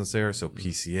a presence there. So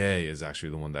PCA is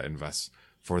actually the one that invests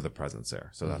for the presence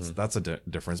there. So that's a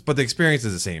difference. But the experience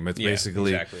is the same. It's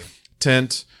basically exactly.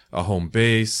 tent, a home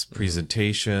base,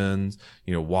 presentations,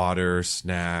 water,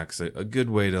 snacks, a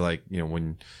good way to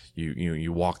when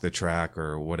you walk the track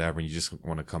or whatever, and you just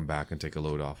want to come back and take a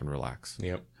load off and relax.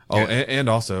 Yep. Oh, and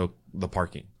also the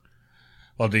parking.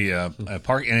 Well, the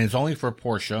park, and it's only for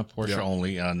Porsche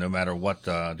only, no matter what.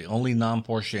 The only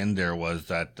non-Porsche in there was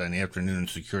that in the afternoon,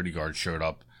 security guard showed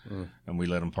up, and we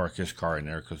let him park his car in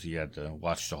there because he had to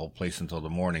watch the whole place until the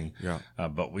morning. Yeah.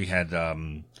 But we had,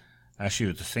 actually,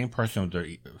 it was the same person with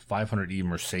the 500E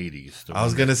Mercedes. I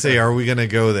was going to say, are we going to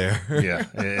go there?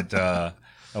 Yeah.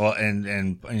 Well,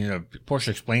 and Porsche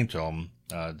explained to him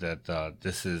that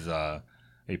this is a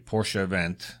Porsche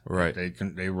event. Right.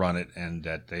 They run it, and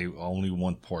that they only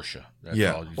want Porsche. That's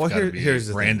Yeah. all. It's Well, gotta be here's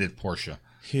the branded Porsche.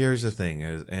 Here's the thing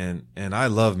is, and I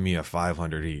love me a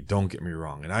 500E, don't get me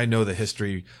wrong. And I know the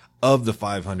history of the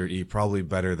 500E probably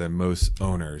better than most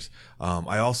owners.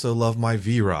 I also love my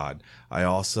V-Rod. I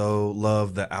also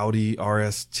love the Audi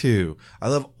RS2. I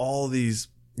love all these,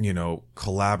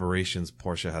 collaborations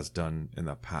Porsche has done in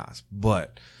the past.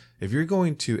 But if you're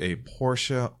going to a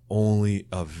Porsche only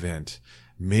event,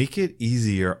 make it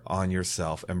easier on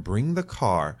yourself and bring the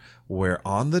car where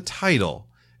on the title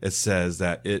it says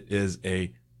that it is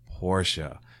a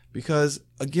Porsche. Because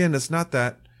again, it's not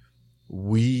that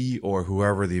we or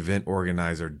whoever the event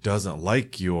organizer doesn't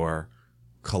like your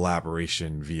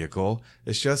collaboration vehicle.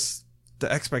 It's just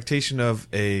the expectation of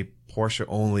a Porsche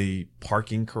only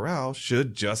parking corral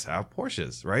should just have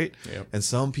Porsches, right? Yep. And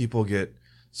some people get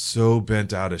so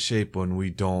bent out of shape when we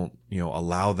don't,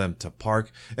 allow them to park.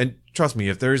 And trust me,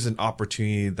 if there's an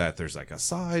opportunity that there's like a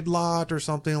side lot or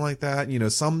something like that,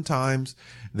 sometimes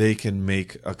they can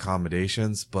make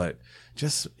accommodations, but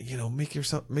just, make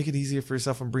it easier for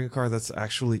yourself and bring a car that's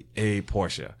actually a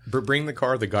Porsche. Bring the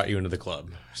car that got you into the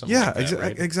club. Something Yeah, like that,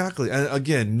 right? exactly. And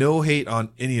again, no hate on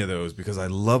any of those because I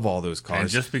love all those cars. And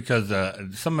just because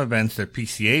some events that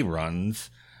PCA runs,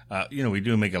 We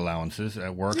do make allowances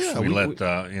at work. Yeah,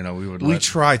 we we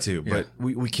try to, but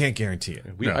we can't guarantee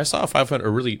it. I saw a 500, a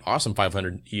really awesome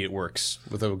 500E at Works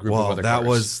with a group of other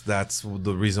cars. That's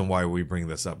the reason why we bring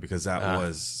this up, because that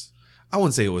was, I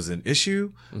wouldn't say it was an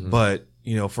issue, but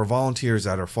for volunteers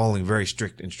that are following very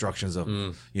strict instructions of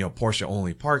Porsche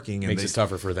only parking, and makes it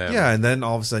tougher for them. Yeah, and then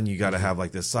all of a sudden you got to have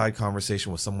like this side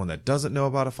conversation with someone that doesn't know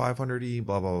about a 500E,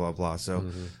 blah blah blah blah. So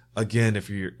again, if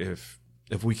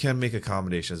we can make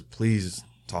accommodations, please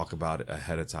talk about it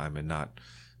ahead of time and not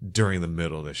during the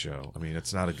middle of the show. I mean,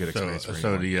 it's not a good experience for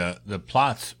anyone. The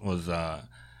plots was, and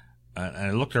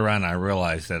I looked around and I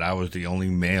realized that I was the only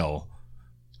male,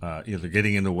 either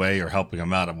getting in the way or helping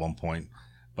them out at one point.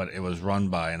 But it was run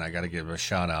by, and I got to give a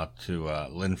shout out to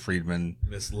Lynn Friedman,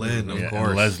 Miss Lynn, of course,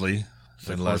 and Leslie,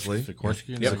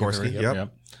 Sikorsky. Sikorsky.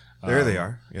 Yep. There they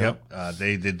are. Yep.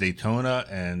 They did Daytona,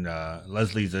 and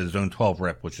Leslie's the Zone 12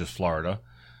 rep, which is Florida,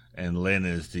 and Lynn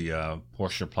is the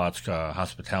Porsche Plots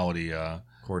hospitality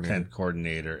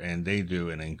coordinator, and they do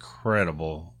an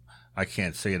incredible, I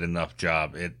can't say it enough,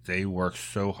 job. They work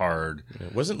so hard. Yeah.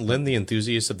 Wasn't Lynn the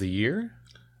Enthusiast of the Year?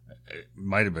 It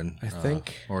might have been, I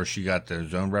think, or she got the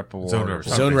Zone Rep Award.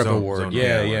 Zone Rep Award.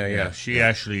 Yeah. She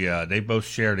actually, they both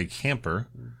shared a camper,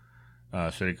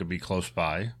 so they could be close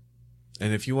by.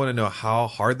 And if you want to know how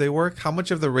hard they work, how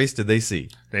much of the race did they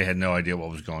see? They had no idea what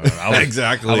was going on.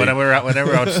 Exactly. Whenever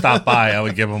I would stop by, I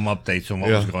would give them updates on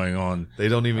what was going on. They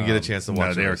don't even get a chance to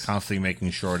watch. They are constantly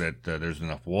making sure that there's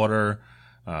enough water,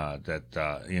 that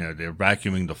they're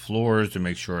vacuuming the floors to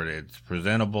make sure that it's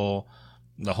presentable.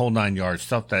 The whole 9 yards,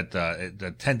 stuff that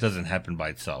the tent doesn't happen by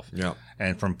itself. Yeah.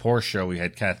 And from Porsche, we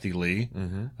had Kathy Lee,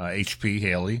 HP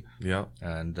Haley,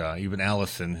 and even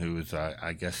Allison, who is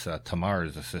I guess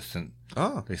Tamara's assistant.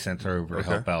 Oh, they sent her over to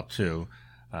help out too.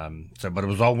 But it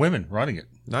was all women running it.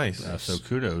 Nice. So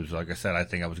kudos. Like I said, I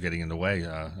think I was getting in the way.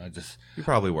 You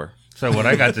probably were. So what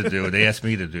I got to do, they asked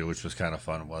me to do, which was kind of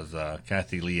fun, was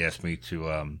Kathy Lee asked me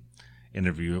to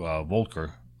interview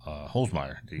Volker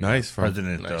Holzmeyer, the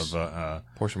president of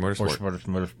Porsche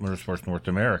Motorsport. Motorsports North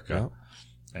America,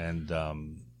 and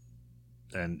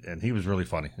he was really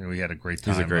funny. And we had a great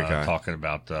time. He's a great guy. Talking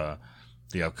about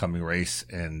the upcoming race.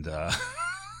 And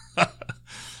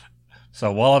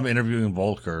so while I'm interviewing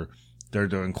Volker, they're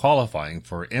doing qualifying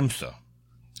for IMSA.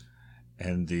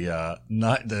 And the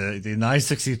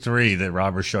 963 that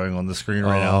Robert's showing on the screen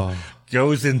right now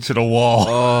goes into the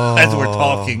wall as we're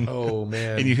talking. Oh,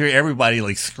 man. And you hear everybody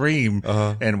like scream,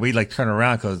 and we like turn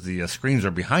around because the screens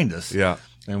are behind us. Yeah.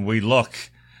 And we look,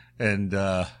 and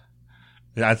I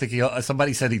think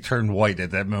somebody said he turned white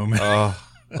at that moment.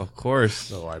 Of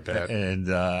course. Oh, I bet. And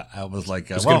I was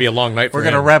like, it's going to be a long night for We're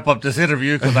going to wrap up this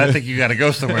interview because I think you got to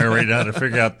go somewhere right now to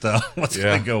figure out what's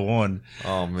going to go on.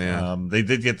 Oh, man. They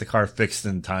did get the car fixed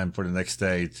in time for the next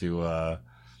day to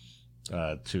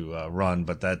run,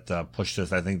 but that pushed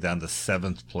us, I think, down to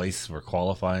 7th place for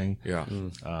qualifying. Yeah.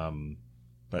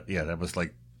 But yeah, that was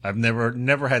like, I've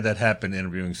never had that happen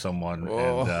interviewing someone.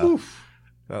 And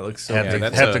that looks so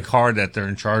have the car that they're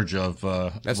in charge of.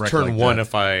 That's turn one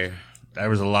that. There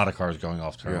was a lot of cars going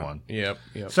off turn one. Yep.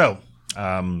 So,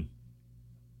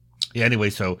 anyway,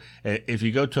 so if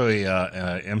you go to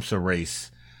a IMSA race,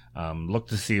 look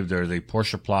to see if there's a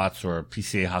Porsche Plots or a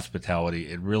PCA hospitality.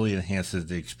 It really enhances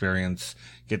the experience.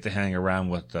 Get to hang around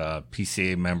with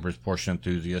PCA members, Porsche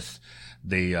enthusiasts.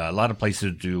 A lot of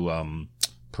places do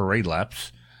parade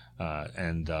laps,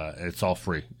 and it's all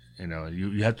free.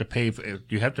 You have to pay.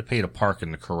 You have to pay to park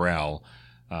in the corral.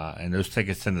 And those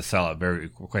tickets tend to sell out very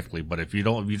quickly. But if you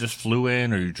just flew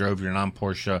in or you drove your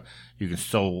non-Porsche, you can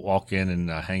still walk in and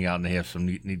hang out, and they have some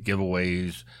neat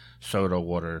giveaways, soda,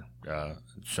 water, and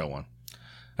so on.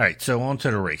 All right, so on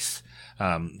to the race.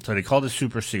 So they called it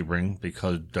Super Sebring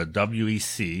because the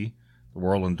WEC, the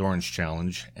World Endurance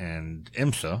Challenge, and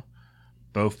IMSA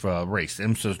both race.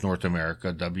 IMSA is North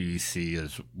America, WEC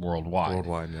is worldwide.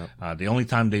 Worldwide, yeah. The only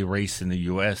time they race in the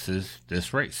U.S. is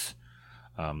this race.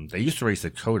 They used to race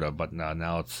at Coda, but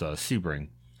now it's Sebring.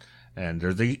 And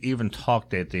they even talked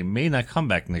that they may not come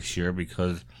back next year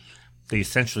because they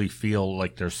essentially feel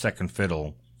like they're second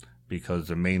fiddle because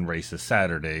the main race is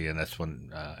Saturday, and that's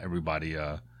when everybody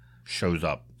shows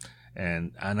up.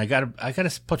 And I gotta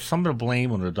put some of the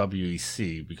blame on the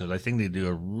WEC because I think they do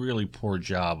a really poor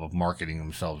job of marketing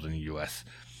themselves in the U.S.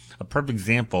 A perfect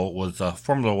example was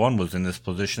Formula One was in this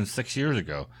position 6 years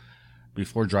ago.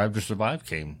 Before Drive to Survive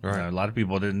came. Right. A lot of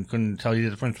people couldn't tell you the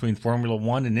difference between Formula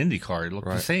One and IndyCar. It looked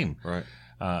the same. Right.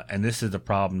 And this is the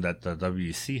problem that the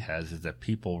WEC has, is that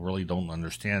people really don't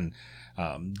understand.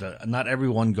 Not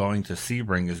everyone going to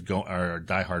Sebring are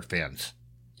diehard fans.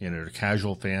 they're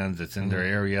casual fans. It's in their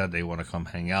area. They want to come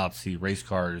hang out, see race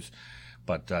cars.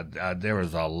 But there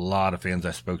was a lot of fans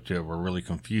I spoke to were really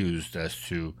confused as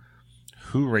to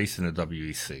who raced in the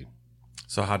WEC.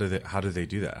 So how do they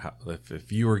do that?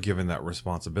 If you were given that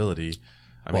responsibility,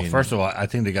 I mean, first of all, I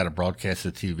think they got to broadcast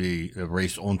the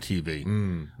race on TV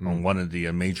on one of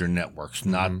the major networks.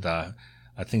 Not,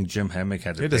 I think Jim Hemmick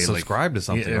had to pay subscribe to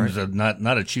something. It right? was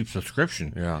not a cheap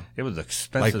subscription. Yeah, it was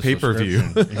expensive, like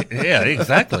pay-per-view. Yeah,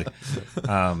 exactly.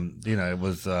 It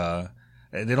was.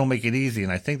 They don't make it easy,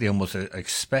 and I think they almost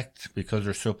expect, because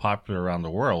they're so popular around the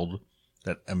world,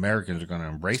 that Americans are going to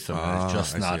embrace them. And it's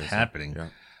just not happening. Yeah.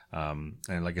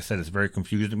 And like I said, it's very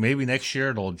confusing. Maybe next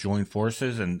year they'll join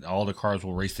forces and all the cars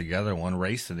will race together in one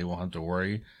race, and they won't have to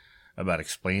worry about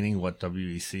explaining what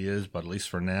WEC is. But at least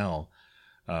for now,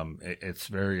 it's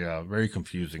very, very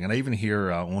confusing. And I even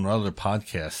hear on other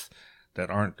podcasts that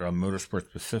aren't motorsport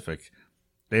specific,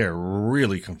 they are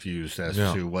really confused as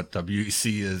to what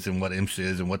WEC is and what IMSA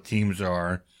is and what teams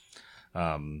are.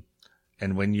 And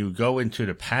when you go into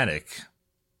the paddock,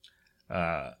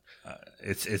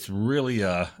 it's really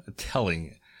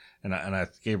telling. And I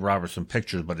gave Robert some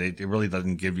pictures, but it really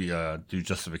doesn't give you due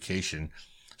justification.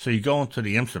 So you go into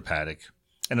the IMSA paddock,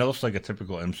 and it looks like a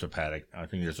typical IMSA paddock. I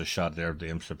think there's a shot there of the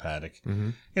IMSA paddock.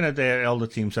 Mm-hmm. All the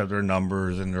teams have their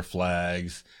numbers and their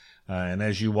flags. And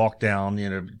as you walk down,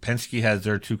 Penske has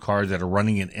their 2 cars that are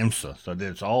running in IMSA. So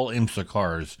it's all IMSA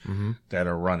cars that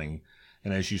are running.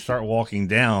 And as you start walking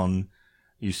down,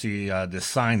 you see this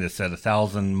sign that said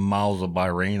 1,000 miles of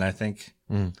Bahrain, I think.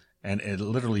 And it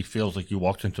literally feels like you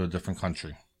walked into a different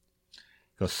country.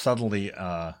 Because suddenly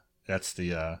that's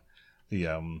the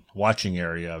watching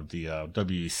area of the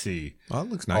WEC. Oh, that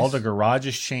looks nice. All the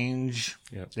garages change.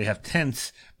 Yep. They have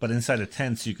tents, but inside the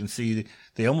tents you can see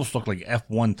they almost look like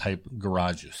F1 type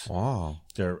garages. Wow.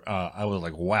 They're I was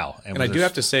like, wow. And I do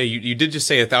have to say, you did just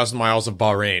say 1,000 miles of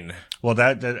Bahrain. Well,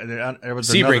 there was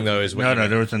Sebring, though, is what no,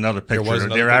 there was another picture.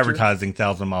 They're advertising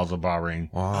 1,000 miles of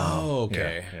Bahrain. Wow. Oh,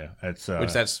 okay. Yeah. It's,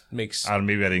 which that makes...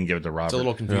 maybe I didn't give it to Robert. It's a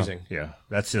little confusing. Yeah.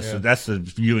 That's just that's the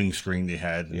viewing screen they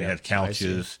had. They had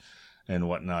couches and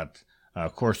whatnot.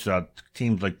 Of course,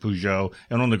 teams like Peugeot.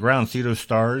 And on the ground, see those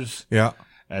stars? Yeah.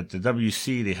 At the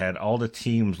WC, they had all the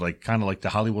teams, kind of like the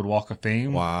Hollywood Walk of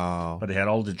Fame. Wow. But they had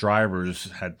all the drivers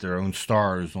had their own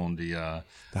stars on the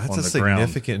That's on a the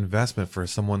significant ground. investment for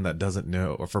someone that doesn't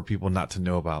know, or for people not to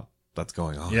know about that's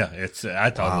going on. Yeah, I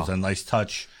thought it was a nice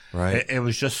touch. Right. It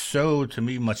was just so, to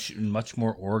me, much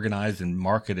more organized and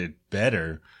marketed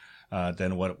better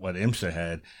than what IMSA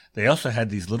had. They also had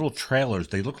these little trailers.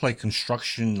 They looked like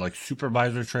construction, like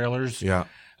supervisor trailers. Yeah.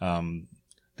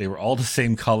 They were all the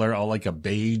same color, all like a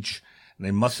beige, and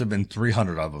they must have been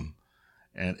 300 of them.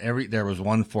 And there was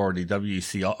one for the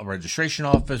WEC registration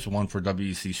office, one for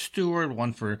WEC steward,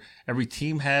 one for every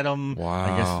team had them. Wow.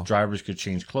 I guess the drivers could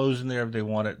change clothes in there if they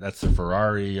wanted. That's the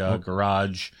Ferrari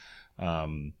garage.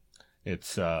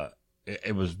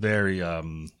 It was very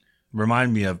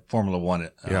remind me of Formula One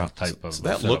type of. So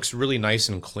that looks really nice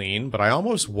and clean, but I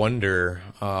almost wonder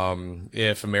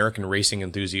if American racing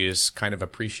enthusiasts kind of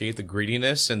appreciate the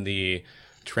grittiness and the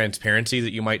transparency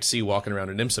that you might see walking around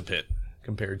an IMSA pit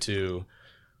compared to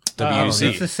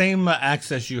WEC. It's the same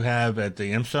access you have at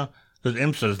the IMSA, because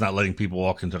IMSA is not letting people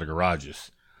walk into the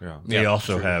garages. Yeah. They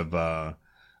also have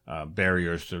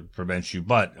barriers to prevent you,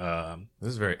 but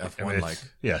this is very F1 like.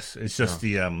 Yes, it's just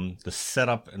the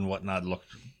setup and whatnot looked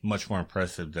much more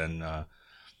impressive than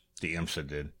the IMSA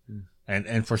did.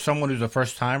 And for someone who's a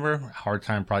first timer, hard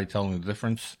time probably telling the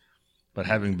difference. But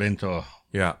having been to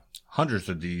hundreds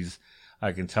of these,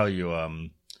 I can tell you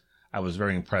I was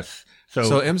very impressed.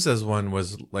 So IMSA's one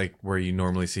was like where you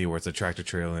normally see where it's a tractor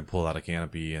trailer and they pull out a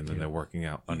canopy and then they're working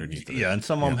out underneath it. Yeah, and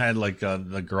some of them had like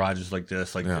the garages like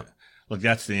this. Look,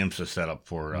 that's the IMSA setup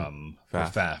for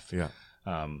FAF. Yeah.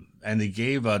 And they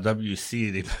gave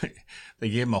WC, they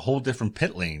gave them a whole different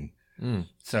pit lane.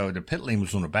 So the pit lane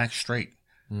was on the back straight.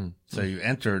 So you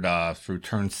entered through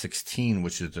turn 16,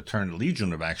 which is the turn that leads you on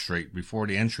the back straight. Before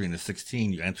the entry into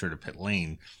 16, you enter the pit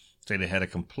lane. So they had a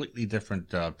completely different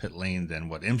pit lane than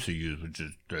what IMSA used, which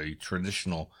is the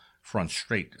traditional front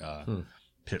straight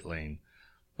pit lane.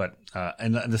 But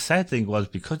and the sad thing was,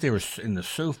 because they were in the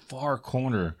so far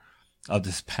corner of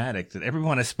this paddock, that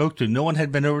everyone I spoke to, no one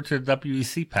had been over to the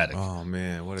WEC paddock. Oh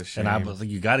man, what a shame. And I was like,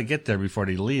 you got to get there before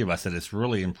they leave. I said, it's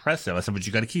really impressive. I said, but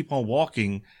you got to keep on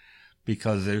walking,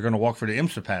 because they're going to walk for the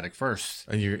IMSA paddock first.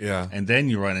 And then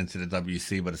you run into the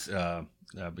WEC. But it's,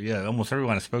 almost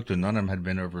everyone I spoke to, none of them had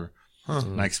been over.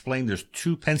 And I explained there's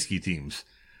 2 Penske teams.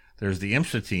 there's the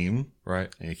IMSA team. Right.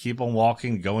 And you keep on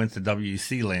walking, go into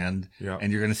WEC land, Yeah.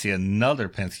 and you're going to see another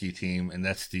Penske team, and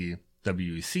that's the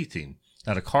WEC team.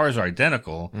 Now, the cars are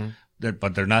identical,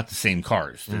 but they're not the same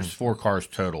cars. There's 4 cars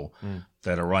total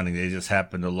that are running. They just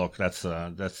happen to look. That's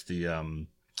the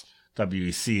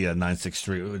WEC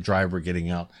 963 driver getting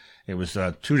out. It was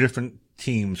 2 different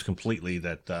teams completely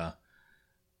that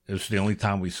it was the only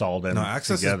time we saw them No,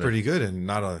 access together. is pretty good and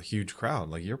not a huge crowd.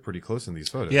 Like, you're pretty close in these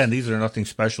photos. Yeah, and these are nothing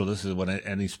special. This is what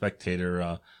any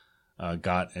spectator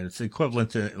got, and it's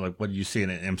equivalent to like what you see in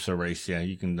an IMSA race. Yeah,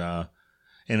 you can.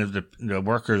 And if the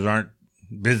workers aren't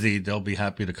busy, they'll be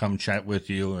happy to come chat with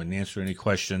you and answer any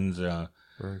questions.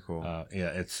 Very cool. Yeah,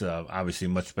 it's obviously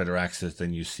much better access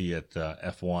than you see at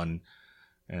F1.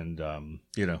 And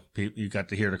you got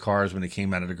to hear the cars when they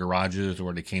came out of the garages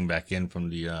or they came back in from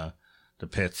the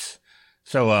pits.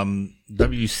 So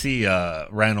WC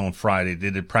ran on Friday. They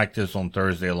did practice on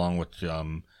Thursday along with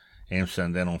AMSA,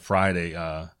 and then on Friday,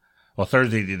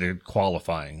 Thursday they did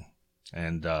qualifying.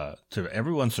 And to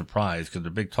everyone's surprise, because the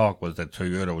big talk was that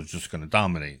Toyota was just going to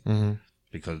dominate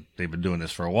because they've been doing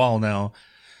this for a while now.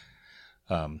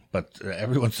 But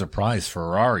everyone's surprised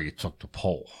Ferrari took the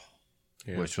pole,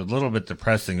 which was a little bit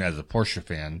depressing as a Porsche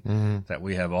fan, that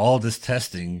we have all this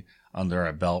testing under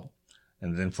our belt,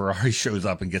 and then Ferrari shows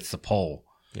up and gets the pole.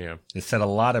 Yeah. It said a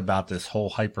lot about this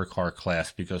whole hypercar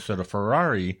class, because the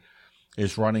Ferrari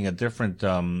is running a different,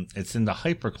 it's in the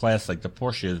hyper class like the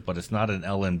Porsche is, but it's not an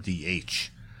LMDH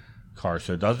car,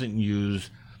 so it doesn't use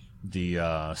the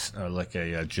like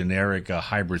a generic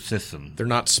hybrid system. They're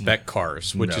not spec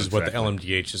cars, which No, is what the exactly.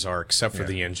 LMDHs are, except for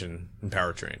the engine and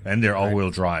powertrain. And they're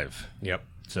all-wheel drive. Yep.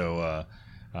 So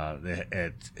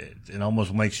it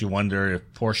almost makes you wonder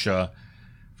if Porsche,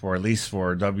 at least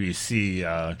for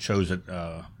WC, chose it.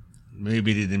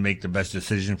 Maybe they didn't make the best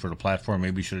decision for the platform.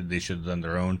 Maybe they should have done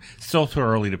their own. Still too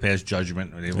early to pass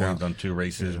judgment. They've only done 2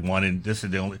 races. This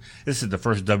is the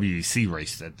first WEC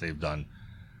race that they've done.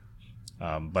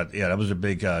 But yeah, that was a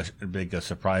big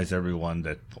surprise to everyone.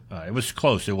 That it was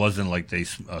close. It wasn't like they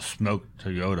smoked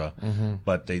Toyota,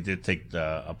 but they did take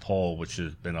a pole, which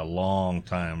has been a long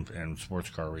time in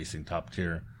sports car racing, top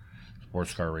tier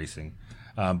sports car racing.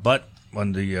 But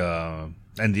when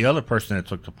the other person that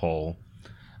took the pole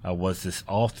was this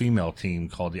all-female team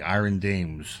called the Iron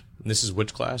Dames. This is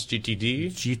which class?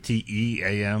 GTD? GTE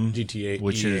AM, GTA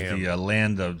which is EAM. the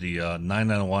land of the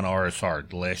 991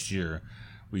 RSR. Last year,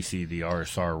 we see the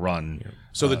RSR run.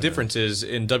 So the difference is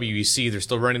in WEC, they're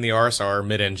still running the RSR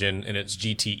mid-engine, and it's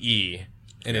GTE.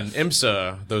 And in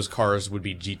IMSA, those cars would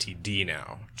be GTD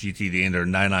now. GTD, and they're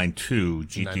 992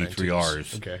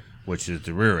 GT3Rs, Okay. which is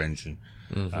the rear engine.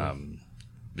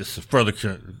 This is further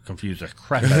confuse the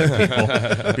crap out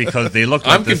of people because they look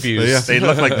like I'm confused. Yeah. They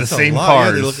look like the That's a same lot. cars.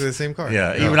 Yeah, they look like the same car.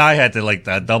 Yeah, even I had to like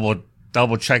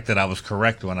double check that I was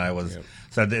correct when I was.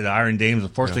 So the Iron Dames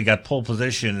unfortunately got pole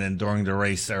position, and during the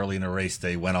race, early in the race,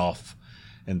 they went off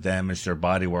and damaged their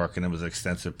bodywork, and it was an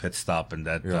extensive pit stop, and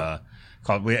that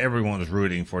everyone was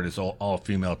rooting for this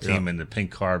all-female team in the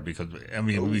pink car, because I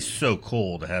mean it would be so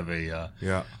cool to have a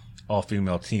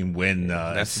all-female team win.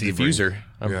 That's the Sebring. diffuser,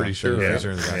 I'm pretty sure. Yeah. right?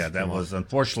 Diffuser in the back. Yeah, that was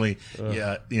unfortunately.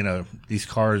 These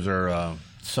cars are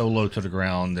so low to the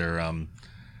ground. They're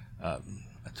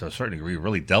to a certain degree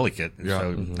really delicate. Yeah.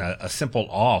 So a simple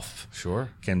off Sure.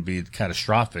 can be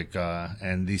catastrophic.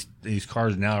 And these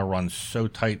cars now run so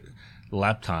tight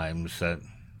lap times that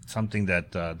something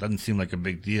that doesn't seem like a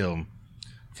big deal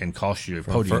can cost you a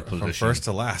podium position. From first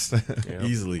to last,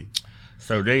 easily.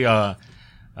 So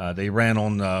they ran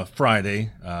on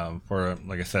Friday for,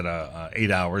 like I said, 8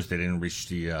 hours. They didn't reach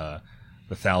the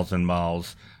 1,000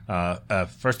 miles.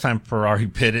 First time Ferrari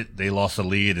pitted, they lost the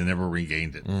lead and never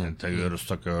regained it. And Toyota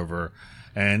took over.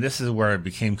 And this is where it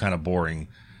became kind of boring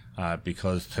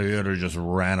because Toyota just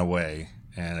ran away.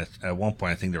 And at one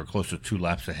point, I think they were close to 2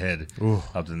 laps ahead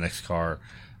of the next car.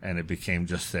 And it became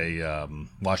just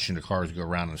watching the cars go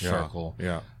around in a circle.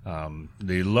 Yeah.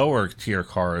 The lower tier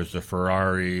cars, the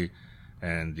Ferrari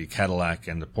and the Cadillac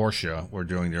and the Porsche, were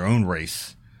doing their own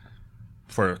race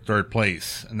for third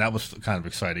place, and that was kind of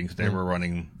exciting because they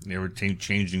were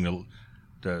changing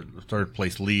the third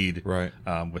place lead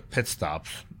with pit stops,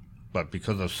 but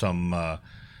because of some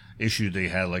issue they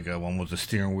had, like one was the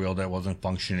steering wheel that wasn't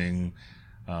functioning,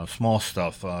 small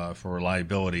stuff for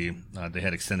reliability, they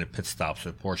had extended pit stops,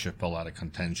 so Porsche fell out of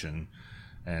contention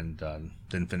and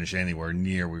didn't finish anywhere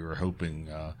near we were hoping.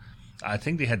 I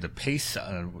think they had the pace,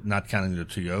 not counting the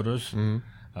Toyotas.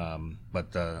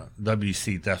 But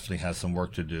WC definitely has some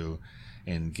work to do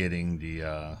in getting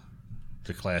the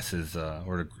classes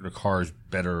or the cars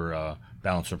better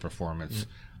balance of performance.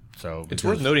 So it's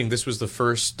worth noting this was the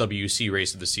first WEC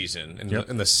race of the season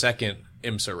and the second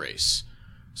IMSA race.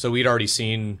 So we'd already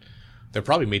seen they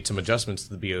probably made some adjustments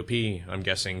to the BOP, I'm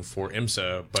guessing, for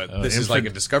IMSA, but this is like a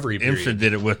discovery period. IMSA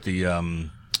did it with the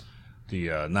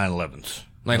 911s.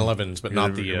 911s, but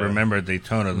not the... Remember at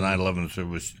Daytona, the 911s, it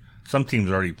was some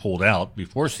teams already pulled out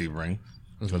before Sebring,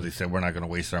 so they said, we're not going to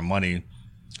waste our money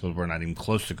because we're not even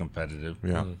close to competitive.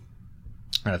 Yeah.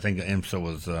 And I think IMSA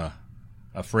was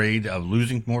afraid of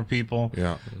losing more people.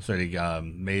 Yeah. So they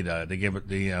they gave it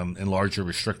the enlarged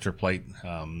restrictor plate,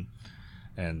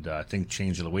 and I think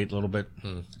changed the weight a little bit,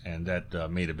 and that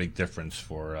made a big difference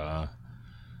for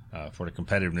the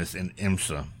competitiveness in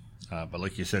IMSA. But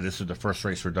like you said, this is the first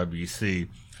race for WEC.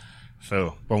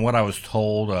 So from what I was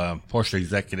told, Porsche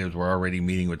executives were already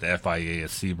meeting with the FIA at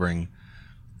Sebring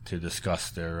to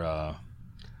discuss their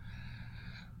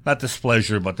not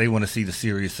displeasure, but they want to see the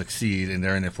series succeed, and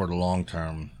they're in it for the long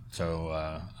term. So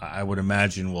I would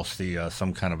imagine we'll see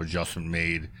some kind of adjustment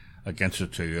made against the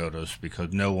Toyotas,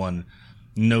 because no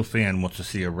fan wants to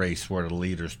see a race where the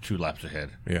leader's 2 laps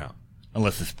ahead. Yeah.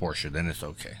 Unless it's Porsche, then it's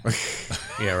okay.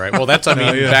 Yeah, right. Well, that's,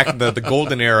 back in the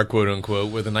golden era, quote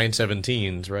unquote, with the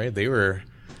 917s, right? They were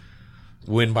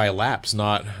win by laps,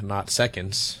 not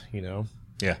seconds,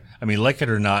 Yeah. I mean, like it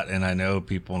or not, and I know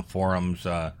people in forums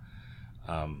will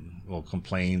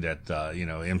complain that,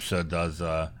 IMSA does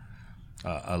a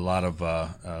lot of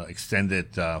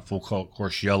extended full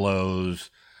course yellows,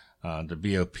 the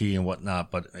BOP and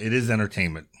whatnot, but it is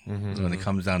entertainment. When it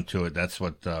comes down to it, that's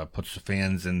what puts the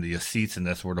fans in the seats, and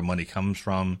that's where the money comes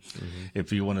from.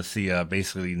 If you want to see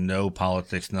basically no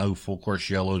politics, no full course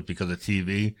yellows because of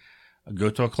TV,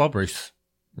 go to a club race.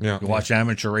 Yeah. Watch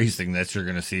amateur racing. That's you're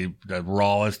going to see the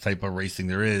rawest type of racing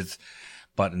there is.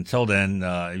 But until then,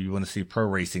 if you want to see pro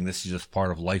racing, this is just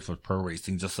part of life of pro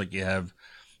racing. Just like you have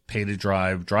pay to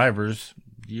drive drivers,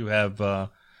 you have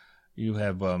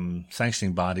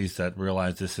sanctioning bodies that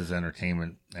realize this is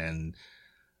entertainment. And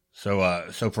so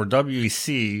for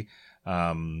WEC,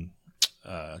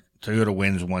 Toyota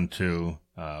wins 1-2.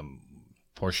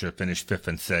 Porsche finished 5th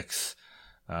and 6th.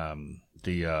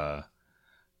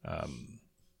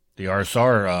 The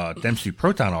RSR, Dempsey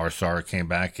Proton RSR came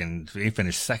back and they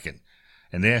finished 2nd.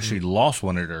 And they actually lost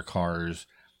one of their cars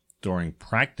during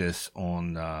practice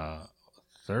on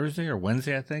Thursday or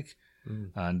Wednesday, I think.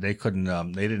 And they couldn't,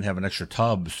 they didn't have an extra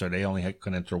tub, so they only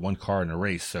could enter one car in the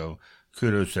race. So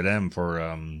kudos to them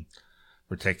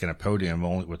for taking a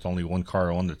podium with only one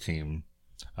car on the team.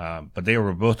 But they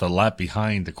were both a lap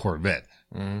behind the Corvette.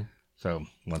 So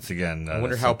once again, I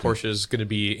wonder how Porsche is going to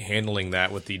be handling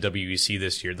that with the WEC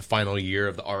this year, the final year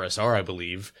of the RSR, I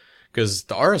believe. Because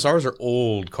the RSRs are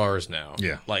old cars now.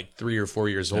 Yeah. Like 3 or 4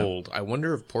 years old. I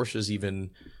wonder if Porsche's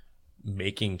even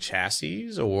making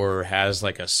chassis or has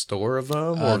like a store of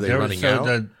them, or are they running out?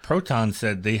 The Proton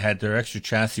said they had their extra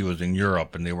chassis was in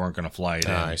Europe and they weren't going to fly it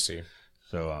in. I see.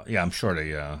 So, I'm sure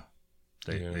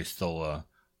they still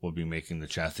will be making the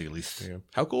chassis at least. Yeah.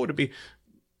 How cool would it be?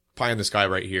 Pie in the sky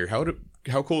right here.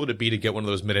 How cool would it be to get one of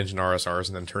those mid-engine RSRs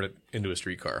and then turn it into a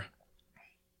street car?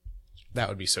 That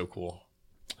would be so cool.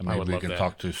 Maybe we can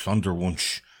talk to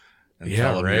Sonderwunsch and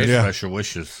tell him your special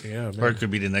wishes. Yeah, or it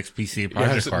could be the next PCA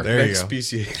project car. There you go.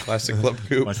 PCA Classic Club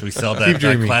Coupe. Once we sell that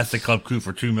Classic Club Coupe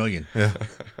for $2 million. Yeah.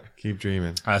 Keep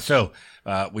dreaming. So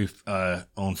we've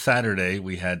on Saturday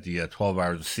we had the 12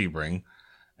 hours of Sebring,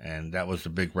 and that was the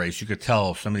big race. You could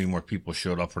tell so many more people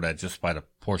showed up for that just by the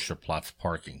Porsche Platz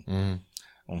parking.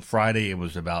 On Friday it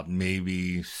was about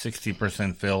maybe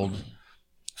 60% filled.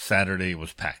 Saturday it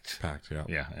was packed.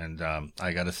 Yeah. And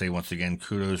I got to say once again,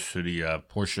 kudos to the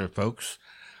Porsche folks,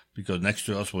 because next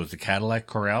to us was the Cadillac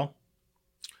Corral.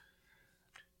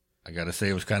 I got to say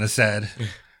it was kind of sad.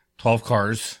 12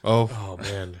 cars. Oh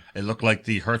man. It looked like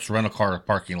the Hertz rental car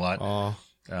parking lot.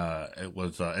 It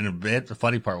was, and the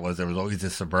funny part was there was always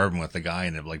this Suburban with the guy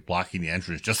in it, like blocking the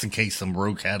entrance just in case some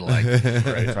rogue Cadillac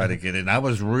try to get in. I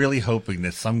was really hoping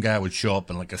that some guy would show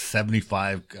up in like a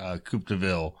 75 Coupe de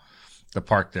Ville to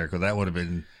park there, because that would have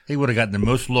been, he would have gotten the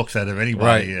most looks out of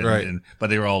anybody. But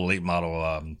they were all late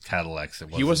model Cadillacs.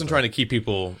 He wasn't trying to keep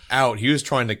people out. He was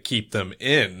trying to keep them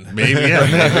in. Maybe,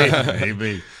 yeah,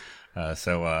 maybe.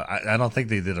 So I don't think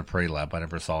they did a parade lap. I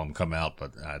never saw them come out,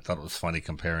 but I thought it was funny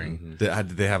comparing. Did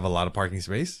they have a lot of parking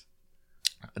space?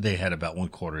 They had about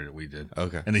 1/4 that we did.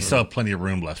 Okay. And they still had plenty of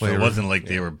room left. So it wasn't like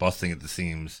they were busting at the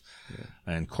seams. Yeah.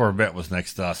 And Corvette was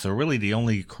next to us. So really the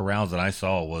only corrals that I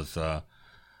saw was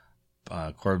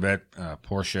Corvette,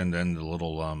 Porsche, and then the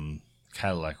little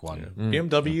Cadillac one.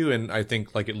 BMW and I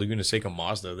think like at Laguna Seca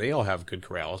Mazda, they all have good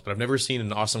corrals, but I've never seen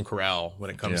an awesome corral when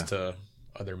it comes to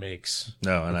other makes.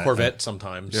 No, and Corvette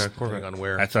sometimes. Yeah, depending Corvette. on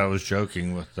where. That's why I was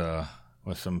joking with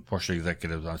some Porsche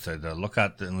executives. I said, look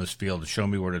out in this field, show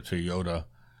me where the Toyota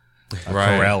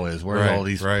Corral is. Where's all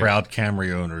these proud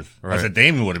Camry owners? I said,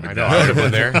 Damon would have been there. I would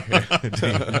have been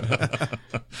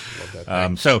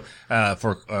there. So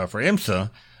for IMSA,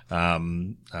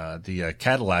 the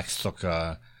Cadillacs took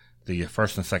the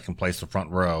first and second place, the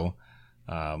front row,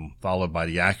 followed by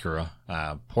the Acura.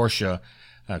 Porsche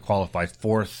qualified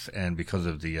fourth, and because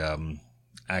of the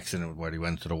accident where he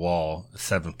went to the wall,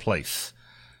 seventh place.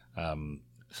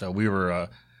 So we were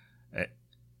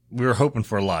hoping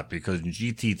for a lot, because in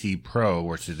GTT Pro,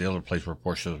 which is the other place where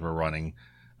Porsches were running,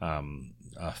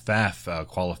 FAF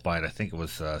qualified, I think it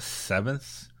was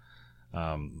seventh,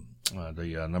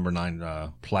 the number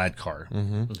 9 plaid car,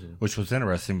 which was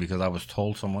interesting because I was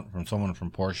told from someone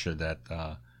from Porsche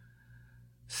that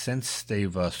since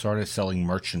they've started selling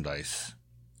merchandise,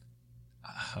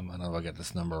 I don't know if I got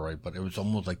this number right, but it was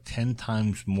almost like 10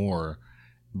 times more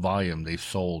volume they've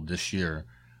sold this year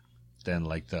than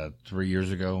like 3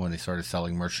 years ago when they started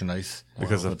selling merchandise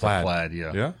because of the plaid. plaid.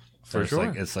 Yeah, for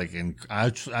sure. It's like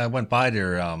I went by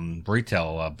their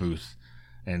retail booth,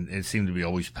 and it seemed to be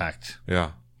always packed.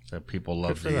 Yeah, that people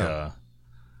love the.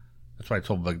 That's why I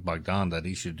told Bogdan that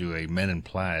he should do a Men in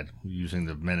Plaid using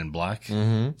the Men in Black.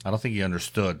 I don't think he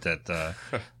understood that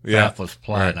FAF was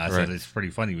plaid. I said it's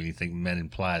pretty funny when you think Men in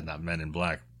Plaid, not Men in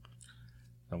Black.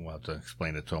 And we'll have to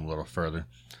explain it to him a little further.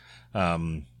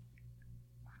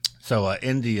 So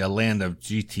in the land of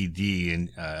GTD, and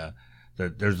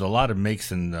there's a lot of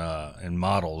makes and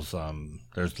models.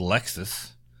 There's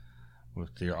Lexus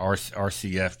with the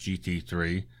RCF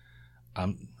GT3.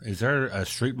 Is there a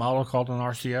street model called an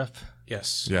RCF?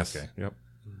 Yes. Okay. Yep.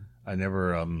 I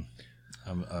never.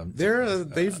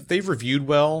 They've reviewed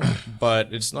well,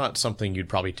 but it's not something you'd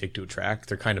probably take to a track.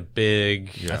 They're kind of big.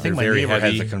 I think my neighbor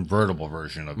has a convertible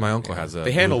version of it. My uncle has a.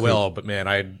 They handle well, but man,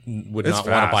 I would not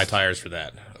want to buy tires for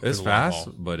that. It's fast,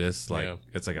 but it's like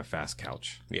it's like a fast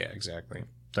couch. Yeah, exactly.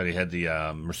 So they had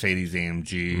the Mercedes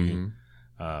AMG,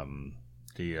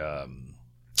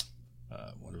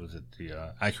 what was it?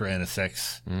 The Acura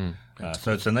NSX.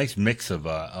 So it's a nice mix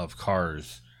of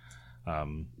cars.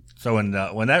 So when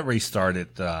that race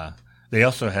started, they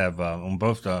also have on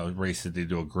both races they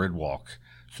do a grid walk.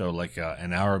 So like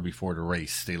an hour before the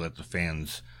race, they let the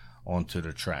fans onto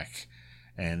the track.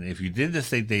 And if you did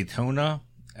this at Daytona,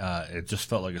 it just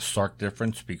felt like a stark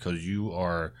difference because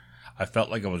I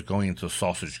felt like I was going into a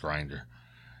sausage grinder.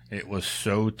 It was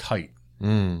so tight.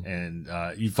 And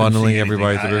you funneling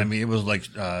everybody through. I mean, it was like,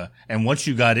 and once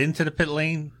you got into the pit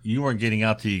lane, you weren't getting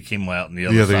out till you came out on the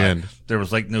other side. End. There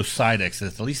was like no side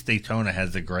exits. At least Daytona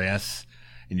has the grass,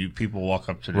 and people walk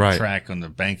up to the track on the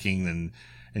banking, and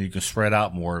you can spread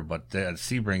out more. But at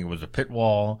Sebring, it was a pit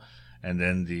wall, and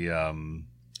then the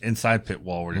inside pit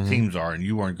wall where the teams are, and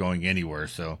you weren't going anywhere.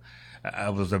 So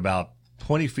I was about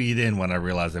 20 feet in when I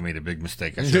realized I made a big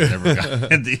mistake. I should have never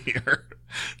gotten into here.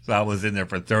 So I was in there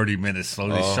for 30 minutes,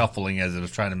 slowly shuffling as I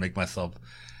was trying to make myself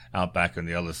out back on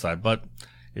the other side. But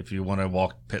if you want to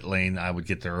walk pit lane, I would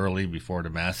get there early before the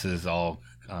masses all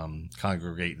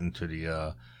congregate into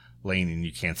the lane and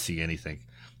you can't see anything.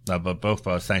 But both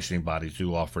sanctioning bodies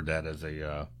do offer that as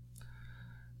a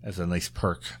nice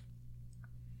perk.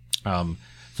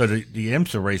 So the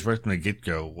IMSA race right from the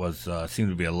get-go was seemed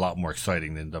to be a lot more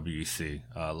exciting than WEC.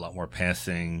 A lot more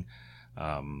passing.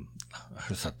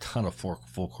 There's a ton of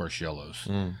full course yellows.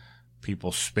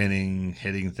 People spinning,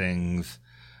 hitting things,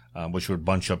 which would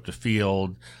bunch up the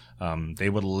field. They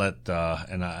would let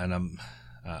I'm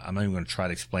not even going to try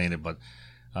to explain it, but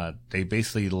they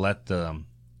basically let the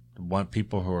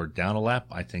people who are down a lap,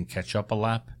 I think, catch up a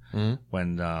lap.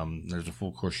 When there's a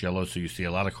full course yellow, so you see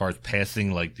a lot of cars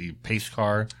passing, like the pace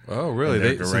car. Oh,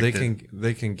 really? So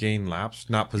they can gain laps,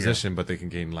 not position, but they can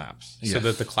gain laps. So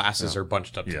that the classes are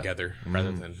bunched up together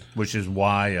rather than. Which is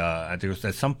why I think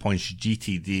at some point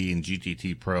GTD and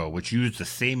GTT Pro, which use the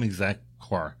same exact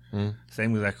car,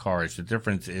 The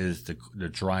difference is the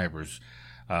drivers.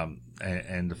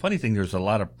 And the funny thing, there's a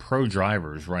lot of pro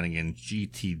drivers running in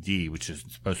GTD, which is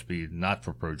supposed to be not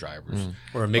for pro drivers,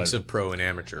 or a mix of pro and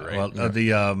amateur, right?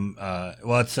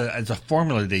 Well, it's a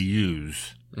formula they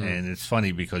use, and it's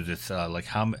funny because it's like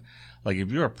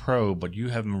if you're a pro but you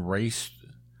haven't raced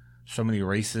so many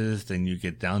races, then you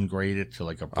get downgraded to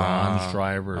like a bronze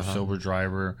driver or silver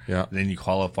driver. Yeah. Then you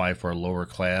qualify for a lower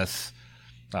class.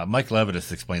 Mike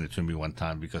Levitas explained it to me one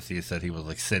time because he said he was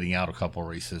like sitting out a couple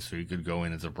races so he could go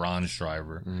in as a bronze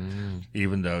driver,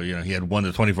 even though he had won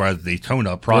the 24 Hours of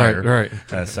Daytona prior. Right.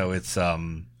 So it's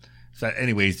so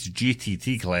anyways, the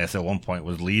GTT class at one point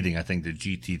was leading, I think, the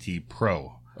GTT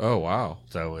Pro. Oh, wow.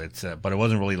 So it's, but it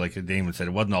wasn't really like Damon said.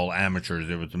 It wasn't all amateurs.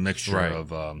 It was a mixture Right.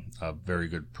 of very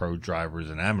good pro drivers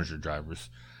and amateur drivers.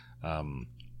 But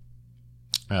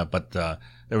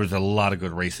there was a lot of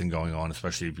good racing going on,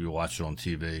 especially if you watch it on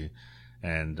TV.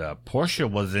 And Porsche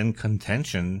was in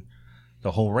contention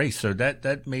the whole race, so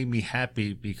that made me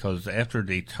happy because after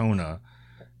Daytona,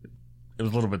 it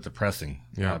was a little bit depressing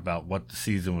about what the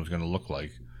season was going to look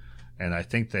like. And I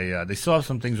think they still have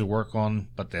some things to work on,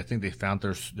 but I think they found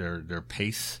their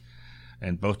pace,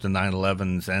 and both the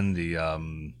 911s and the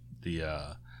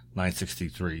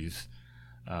 963s,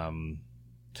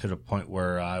 to the point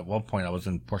where at one point I was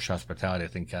in Porsche hospitality. I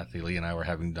think Kathy Lee and I were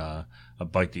having a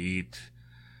bite to eat,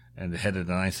 and the head of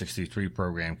the 963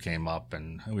 program came up,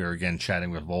 and we were again chatting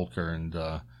with Volker, and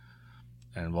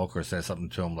Volker said something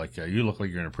to him like, "You look like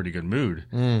you're in a pretty good mood,"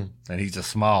 and he just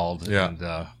smiled. Yeah. And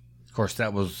of course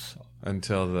that was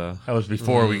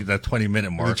before the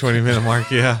 20-minute mark. The 20-minute mark,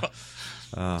 yeah.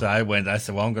 So I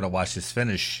said, well, I'm going to watch this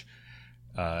finish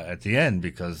at the end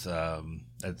because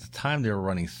at the time they were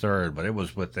running third, but it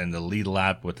was within the lead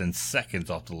lap, within seconds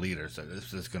off the leader. So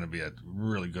this is going to be a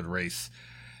really good race.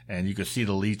 And you could see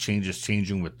the lead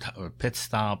changing with pit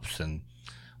stops and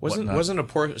wasn't a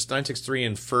Porsche 963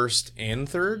 in first and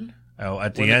third? Oh,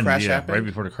 at when the end, crash happened? right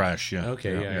before the crash, yeah.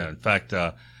 Okay, yeah. In fact,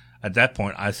 at that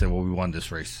point, I said, well, we won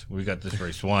this race. We got this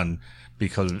race won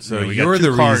because So we you're got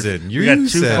two the cars. reason. We got two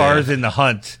said cars it. in the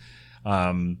hunt,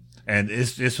 and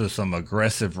this was some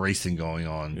aggressive racing going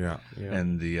on. Yeah.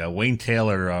 And the Wayne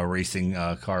Taylor racing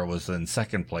car was in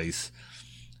second place,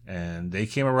 and they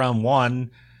came around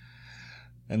one,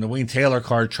 and the Wayne Taylor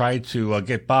car tried to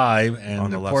get by, and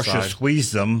On the the left Porsche side.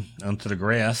 squeezed them onto the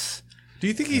grass. Do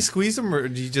you think he squeezed him, or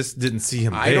you just didn't see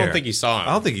him there? I don't think he saw him.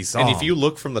 I don't think he saw And him. if you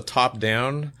look from the top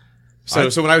down, so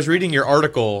when I was reading your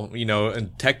article,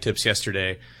 in Tech Tips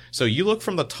yesterday, so you look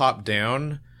from the top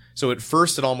down. So at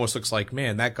first it almost looks like,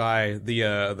 man, that guy,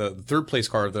 the third place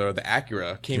car, the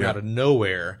Acura, came out of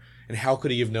nowhere, and how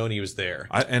could he have known he was there?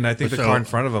 I think the So, car in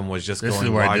front of him was just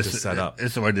going wide to set up.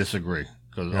 This is where I disagree.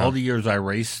 Because all the years I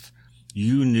raced,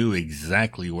 you knew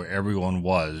exactly where everyone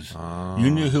was. You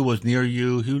knew who was near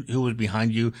you, who was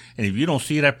behind you. And if you don't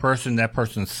see that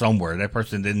person's somewhere. That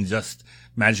person didn't just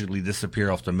magically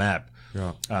disappear off the map.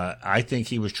 Yeah. I think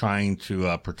he was trying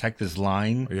to protect his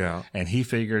line. Yeah. And he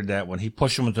figured that when he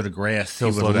pushed him into the grass, he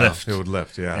He'll would slow down. lift. He would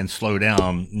lift, yeah. And slow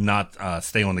down, not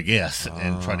stay on the gas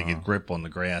and try to get grip on the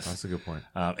grass. That's a good point.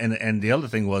 And the other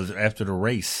thing was after the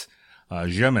race,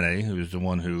 Gemini, who was the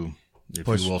one who, if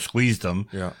Pushed. you will, squeezed him,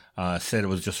 Yeah. said it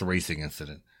was just a racing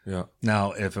incident. Yeah.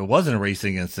 Now, if it wasn't a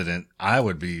racing incident, I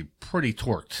would be pretty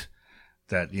torqued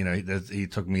that, that he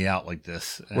took me out like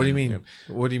this. What do you And mean?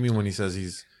 What do you mean when he says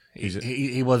he's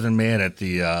He wasn't mad at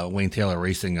the Wayne Taylor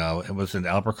Racing. It was in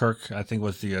Albuquerque, I think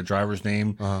was the driver's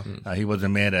name. He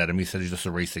wasn't mad at him. He said it's just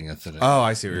a racing incident. Oh,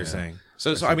 I see what you're saying.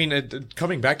 So I mean,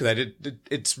 coming back to that,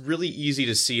 it's really easy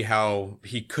to see how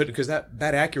he could, because that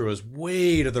Acura was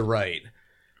way to the right,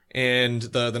 and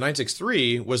the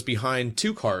 963 was behind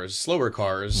two cars, slower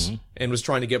cars, and was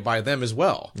trying to get by them as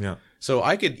well. Yeah. So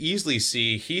I could easily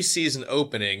see he sees an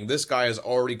opening. This guy has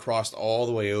already crossed all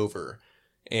the way over,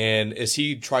 and as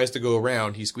he tries to go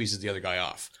around, he squeezes the other guy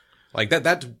off. Like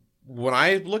that. When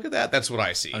I look at that, that's what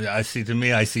I see. I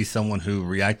see someone who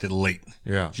reacted late.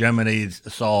 Yeah. Gemini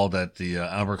saw that the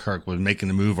Albuquerque was making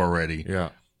the move already. Yeah.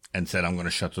 And said, I'm going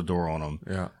to shut the door on him.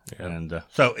 Yeah. And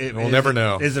so we'll never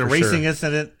know. Is it a for racing sure.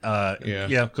 incident? Yeah.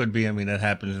 Yeah, could be. I mean, that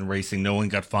happens in racing. No one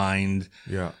got fined.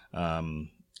 Yeah. And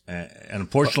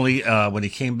unfortunately, when he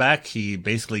came back, he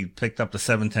basically picked up the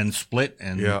 710 split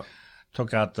and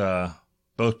took out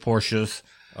both Porsches.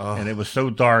 And it was so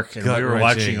dark, and we were Gut-wrenching.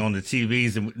 watching on the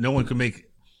TVs, and no one could make.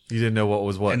 You didn't know what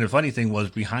was what. And the funny thing was,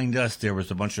 behind us, there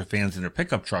was a bunch of fans in their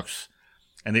pickup trucks,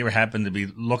 and they happened to be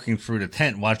looking through the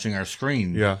tent, watching our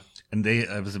screen. Yeah. And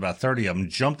it was about 30 of them,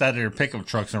 jumped out of their pickup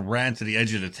trucks and ran to the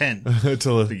edge of the tent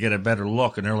Until to get a better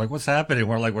look. And they're like, "What's happening?"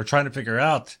 We're like, "We're trying to figure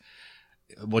out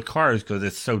what car is, because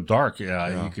it's so dark.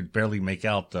 You could barely make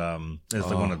out. It's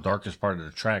like one of the darkest part of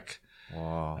the track."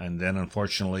 Wow. And then,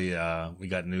 unfortunately, we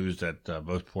got news that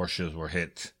both Porsches were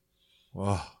hit.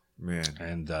 Oh, man.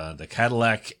 And the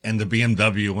Cadillac and the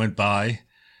BMW went by,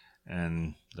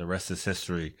 and the rest is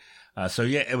history. So,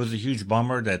 yeah, it was a huge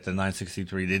bummer that the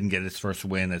 963 didn't get its first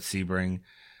win at Sebring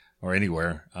or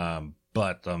anywhere.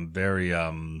 But I'm very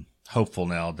hopeful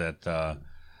now that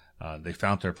they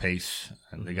found their pace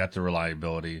and they got the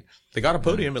reliability. They got a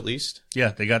podium at least.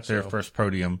 Yeah, they got their first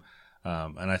podium.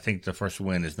 And I think the first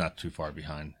win is not too far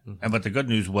behind. But the good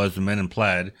news was the men in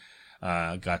plaid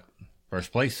got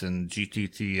first place in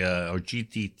GTD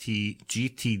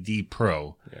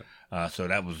Pro. So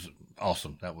that was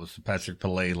awesome. That was Patrick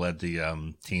Pillay led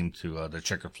the team to the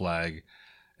checker flag,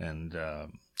 and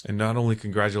not only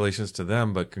congratulations to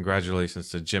them, but congratulations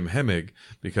to Jim Hemmig,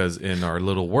 because in our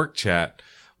little work chat,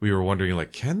 we were wondering,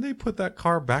 like, can they put that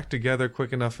car back together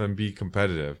quick enough and be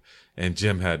competitive? And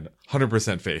Jim had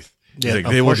 100% faith. Yeah, like,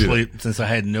 they will do unfortunately, since I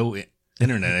had no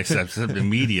internet except the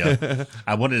media,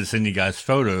 I wanted to send you guys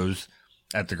photos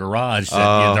at the garage.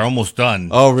 That, they're almost done.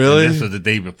 Oh, really? And this was the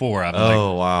day before.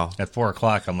 Wow. At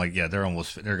 4:00, I'm like, yeah, they're going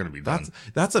to be done.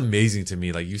 That's amazing to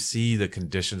me. Like, you see the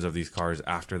conditions of these cars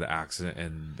after the accident,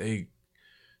 and they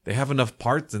have enough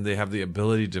parts and they have the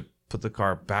ability to put the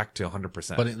car back to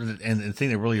 100%. But and the thing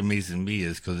that really amazes me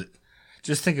is because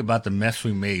just think about the mess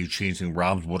we made changing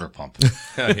Rob's water pump.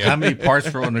 How many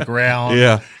parts were on the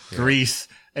ground? Grease.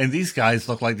 And these guys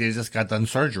look like they just got done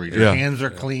surgery. Their hands are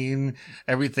clean.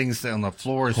 Everything's on the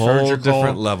floor is whole surgical.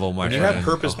 different level, my friend. You have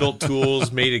purpose-built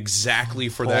tools made exactly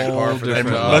for that car. For that And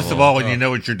job. most of all, when you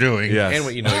know what you're doing. Yes. And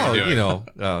what you know you're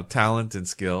doing. Talent and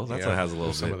skill. That's what has a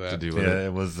little bit to do with it. Yeah,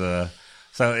 it was.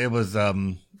 So it was.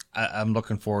 I'm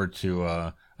looking forward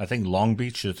to. I think Long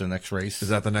Beach is the next race. Is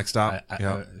that the next stop?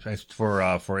 For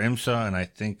IMSA, and I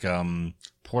think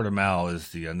Portimao is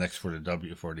the next for the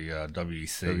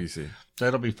WEC. So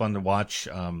it'll be fun to watch.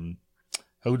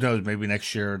 Who knows? Maybe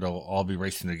next year they'll all be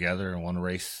racing together in one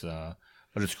race.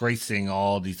 But it's great seeing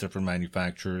all these different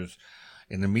manufacturers.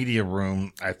 In the media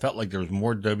room, I felt like there was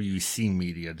more WEC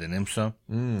media than IMSA,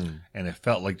 and it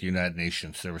felt like the United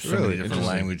Nations. There were so many different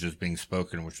languages being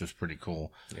spoken, which was pretty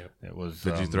cool. Yep. It was.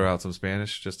 Did you throw out some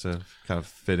Spanish just to kind of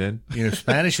fit in?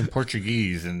 Spanish and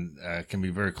Portuguese and can be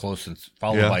very close, and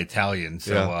followed by Italian.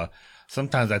 So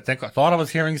sometimes I thought I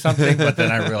was hearing something, but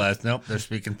then I realized nope, they're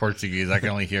speaking Portuguese. I can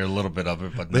only hear a little bit of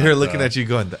it, but they're looking at you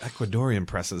going, the Ecuadorian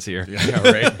press is here. Yeah,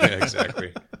 right. Yeah,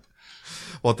 exactly.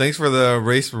 Well, thanks for the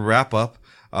race wrap up.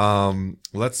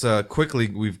 Let's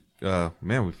quickly.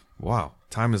 Wow,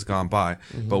 time has gone by,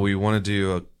 but we want to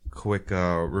do a quick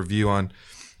review on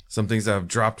some things that have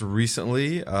dropped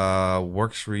recently.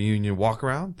 Works Reunion Walk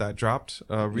Around that dropped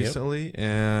recently,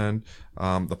 and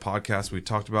the podcast we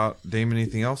talked about. Damon,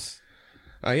 anything else?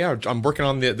 I'm working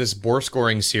on this bore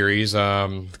scoring series.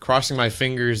 Crossing my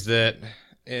fingers that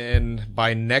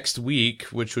by next week,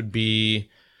 which would be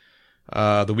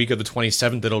the week of the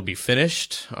 27th, it'll be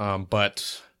finished.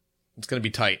 But it's going to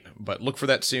be tight. But look for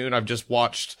that soon. I've just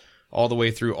watched all the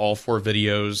way through all 4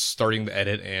 videos, starting the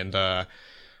edit, and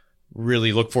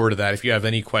really look forward to that. If you have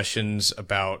any questions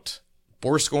about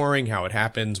bore scoring, how it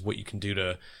happens, what you can do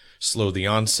to slow the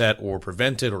onset or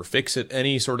prevent it or fix it,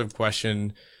 any sort of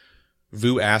question,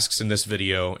 Vu asks in this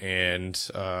video, and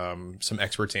some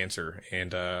experts answer.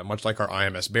 And much like our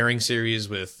IMS bearing series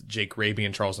with Jake Raby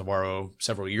and Charles Navarro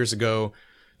several years ago,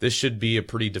 this should be a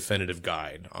pretty definitive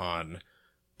guide on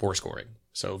bore scoring.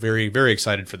 So very, very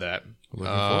excited for that.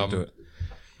 Looking forward to it.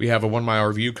 We have a 1 mile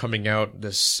review coming out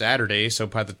this Saturday. So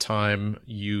by the time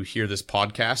you hear this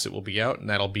podcast, it will be out, and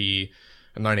that'll be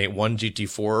a 981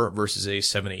 GT4 versus a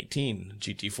 718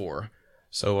 GT4.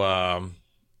 So,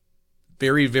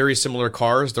 very, very similar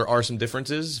cars. There are some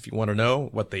differences. If you want to know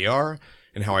what they are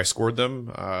and how I scored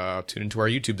them, tune into our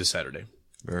YouTube this Saturday.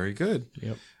 Very good.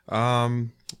 Yep.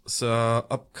 So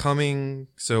upcoming.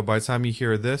 So by the time you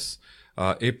hear this,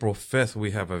 April 5th,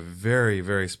 we have a very,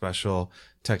 very special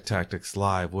Tech Tactics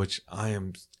Live, which I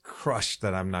am crushed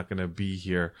that I'm not going to be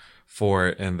here for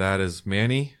it. And that is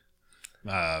Manny,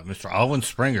 Mr. Alvin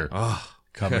Springer,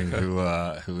 coming,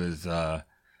 who is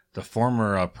the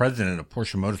former president of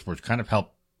Porsche Motorsports, kind of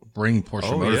helped bring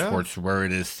Porsche Motorsports to where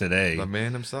it is today. The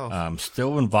man himself.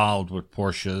 Still involved with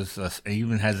Porsches.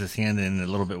 Even has his hand in a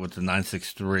little bit with the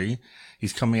 963.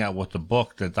 He's coming out with a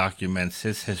book that documents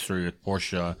his history with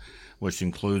Porsche, which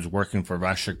includes working for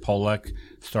Vasek Polek,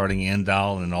 starting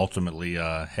Andal, and ultimately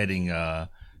creating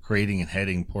and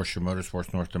heading Porsche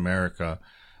Motorsports North America.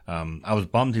 I was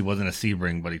bummed he wasn't at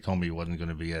Sebring, but he told me he wasn't going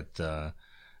to be at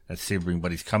Sebring,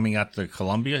 but he's coming out to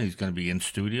Columbia. He's going to be in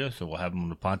studio, so we'll have him on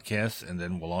the podcast, and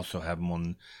then we'll also have him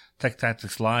on Tech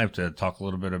Tactics Live to talk a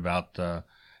little bit about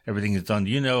everything he's done.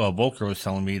 Volker was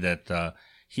telling me that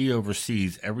he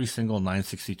oversees every single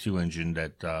 962 engine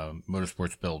that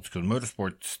Motorsports builds, because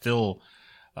Motorsports still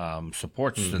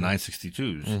supports the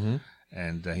 962s. Mm-hmm.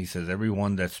 And he says every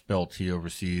one that's built, he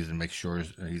oversees and makes sure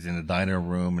he's in the dyno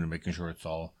room and making sure it's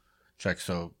all checked.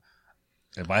 So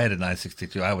if I had a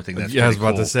 962, I would think that's I was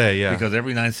about cool, to say, yeah. Because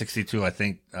every 962, I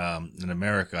think, in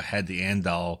America had the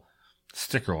Andal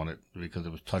sticker on it because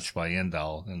it was touched by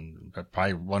Yandel, and that's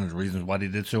probably one of the reasons why they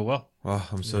did so well. Oh,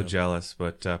 I'm so jealous,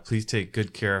 but please take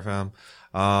good care of him.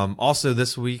 Also,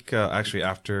 this week, actually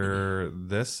after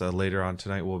this, later on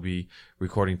tonight, we'll be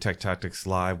recording Tech Tactics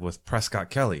Live with Prescott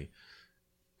Kelly.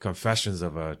 Confessions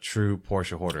of a True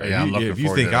Porsche Hoarder. Yeah, if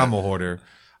you think I'm a hoarder,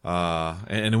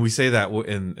 and we say that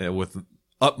with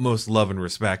utmost love and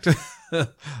respect,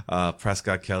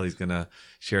 Prescott Kelly's going to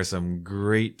share some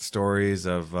great stories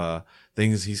of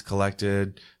things he's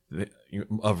collected,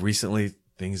 of recently,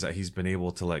 things that he's been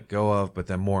able to let go of, but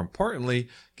then more importantly,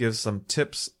 give some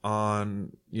tips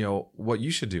on, what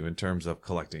you should do in terms of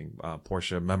collecting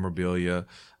Porsche memorabilia,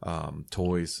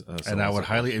 toys. And I would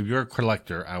highly, if you're a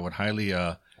collector, I would highly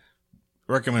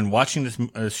recommend watching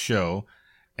this show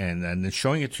and then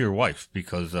showing it to your wife,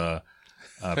 because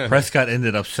Prescott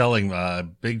ended up selling a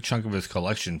big chunk of his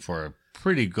collection for a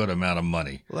pretty good amount of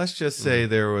money. Let's just say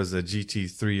there was a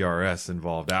GT3 RS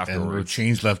involved afterwards. And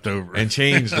change left over.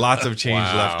 And lots of change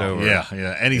left over. Yeah.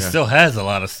 And he still has a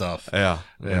lot of stuff. Yeah.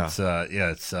 It's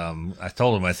I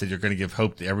told him, I said, you're going to give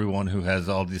hope to everyone who has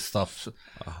all this stuff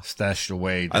stashed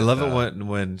away. I love it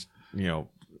when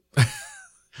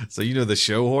so the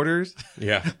show hoarders?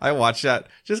 Yeah. I watch that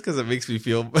just because it makes me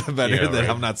feel better that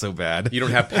I'm not so bad. You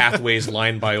don't have pathways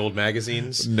lined by old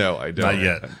magazines? No, I don't.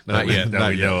 Not yet.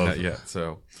 Not yet.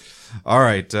 So, all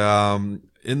right.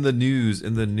 In the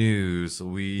news,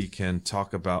 we can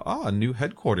talk about new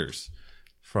headquarters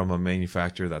from a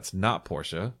manufacturer that's not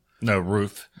Porsche. No,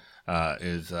 Roof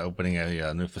is opening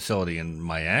a new facility in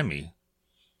Miami.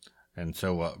 And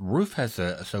so Roof has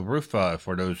Roof,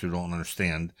 for those who don't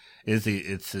understand, is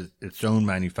its own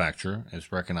manufacturer.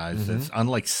 It's recognized. It's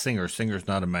unlike Singer. Singer's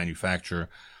not a manufacturer.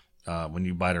 When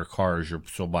you buy their cars, you're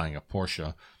still buying a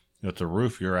Porsche. With a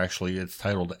Roof, it's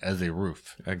titled as a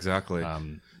Roof. Exactly.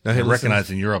 They're recognized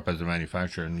in Europe as a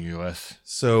manufacturer in the U.S.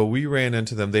 So we ran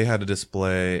into them. They had a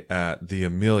display at the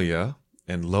Amelia.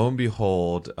 And lo and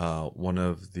behold, one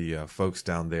of the folks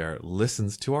down there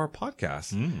listens to our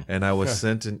podcast. And I was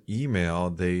sent an email.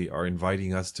 They are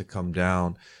inviting us to come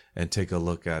down and take a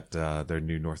look at their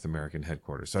new North American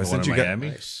headquarters. So I sent you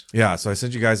guys, so I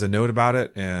sent you guys a note about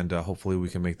it, and hopefully we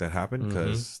can make that happen,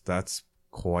 because that's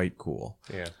quite cool.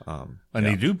 Yeah. And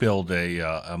they do build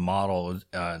a model.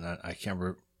 I can't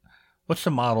remember. What's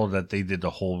the model that they did the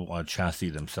whole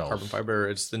chassis themselves? Carbon fiber.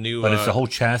 It's the new. But it's the whole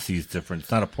chassis is different.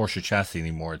 It's not a Porsche chassis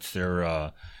anymore. It's their.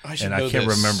 I can't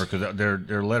remember because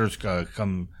their letters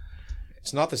come.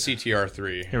 It's not the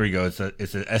CTR3. Here we go. It's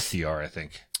an SCR, I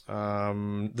think.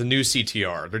 The new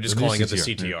CTR. They're just calling it the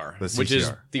CTR, which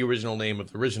is the original name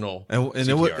of the original. And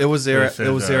CTR. it was there.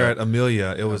 It was there at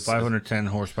Amelia. It was 510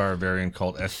 horsepower variant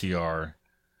called SCR.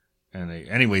 And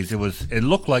it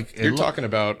looked like you're talking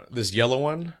about this yellow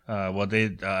one. Well, they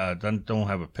don't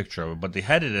have a picture of it, but they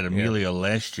had it at Amelia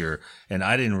last year, and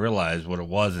I didn't realize what it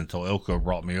was until Ilko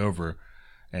brought me over,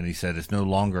 and he said it's no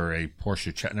longer a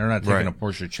Porsche. They're not taking a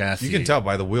Porsche chassis. You can tell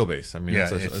by the wheelbase. I mean,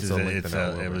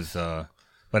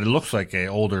 but it looks like a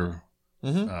older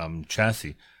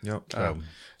chassis. Yep.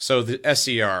 So the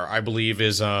SCR, I believe,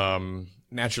 is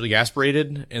naturally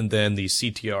aspirated, and then the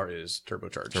CTR is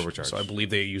turbocharged. So I believe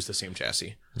they use the same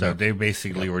chassis. So they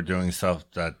basically were doing stuff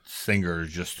that Singer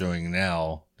is just doing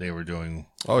now. They were doing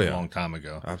a long time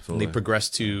ago. Absolutely. And they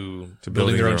progressed to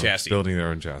building their own chassis. Building their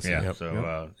own chassis. Yeah. Yep.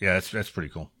 So that's pretty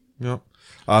cool. Yep.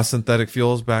 Synthetic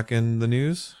fuels back in the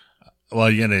news.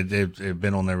 Well, they've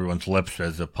been on everyone's lips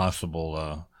as a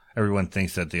possible. Everyone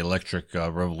thinks that the electric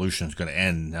revolution is going to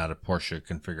end now that Porsche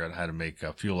can figure out how to make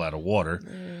fuel out of water.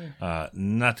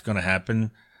 Not going to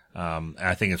happen.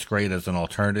 I think it's great as an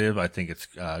alternative. I think it's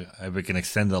if it can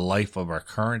extend the life of our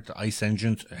current ICE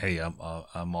engines, hey, I'm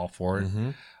all for it.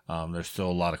 There's still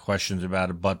a lot of questions about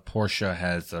it, but Porsche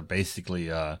has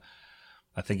basically, I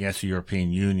think, asked the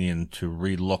European Union to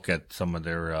relook at some of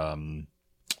their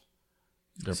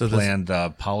planned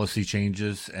policy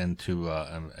changes and to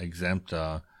exempt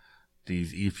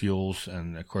these e-fuels.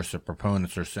 And of course the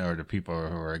proponents or the people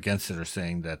who are against it are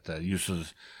saying that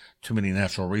uses too many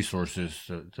natural resources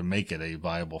to make it a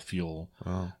viable fuel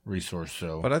resource.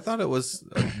 So, but I thought it was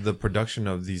the production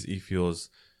of these e-fuels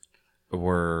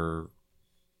I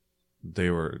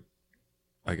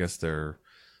guess the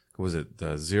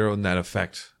zero net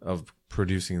effect of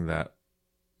producing that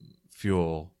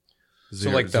fuel.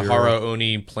 The Hara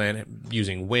Oni plant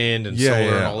using wind and solar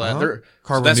and all that. They're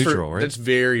carbon neutral, right? That's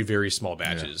very, very small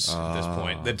batches at this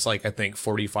point. That's I think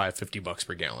 $45-$50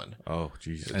 per gallon. Oh,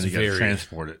 Jesus. And you got to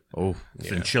transport it. Oh, it's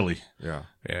in Chile. Yeah.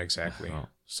 Yeah, exactly. Oh.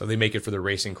 So they make it for the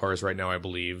racing cars right now, I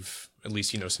believe. at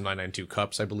least, some 992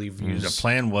 Cups, I believe. The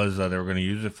plan was they were going to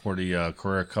use it for the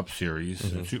Carrera Cup series,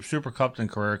 Super Cup and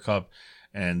Carrera Cup,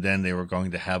 and then they were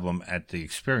going to have them at the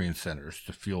experience centers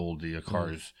to fuel the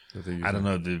cars. I don't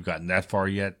know if they've gotten that far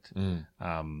yet.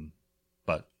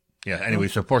 But, yeah, anyway,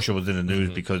 so Porsche was in the news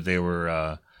because they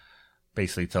were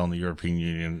basically telling the European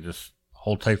Union, just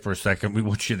hold tight for a second. We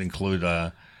want you to include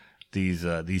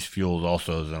these fuels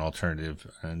also as an alternative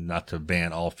and not to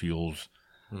ban all fuels.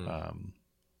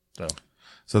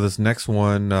 So this next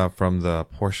one from the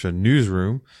Porsche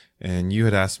newsroom, and you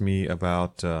had asked me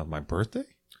about my birthday.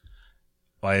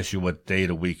 Well, I asked you what day of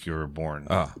the week you were born.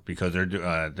 Because they're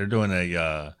doing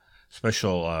a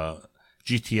special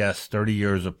GTS 30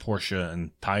 Years of Porsche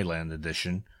in Thailand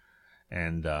edition,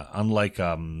 and unlike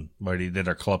where they did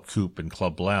our Club Coupe and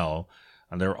Club Lao,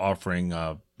 and they're offering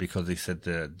because they said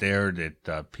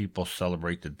that people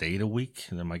celebrate the day of the week.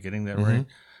 Am I getting that right?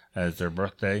 As their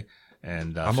birthday.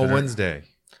 And I'm a Wednesday.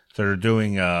 So they're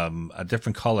doing a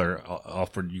different color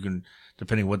offered. You can,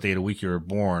 depending what day of the week you were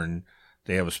born,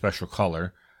 they have a special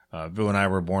color. Vu and I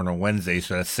were born on Wednesday,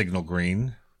 so that's signal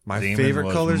green. My Damon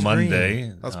favorite color is Monday.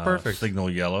 Green. That's perfect.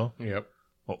 Signal yellow. Yep.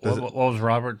 What was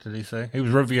Robert, did he say? He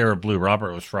was Riviera Blue.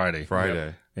 Robert was Friday.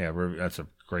 Friday. Yeah, that's a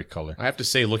great color. I have to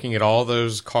say, looking at all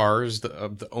those cars,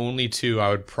 the only two I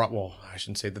would I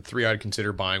shouldn't say the three I'd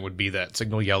consider buying would be that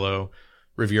signal yellow,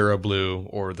 Riviera Blue,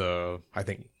 or I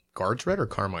think Guards Red or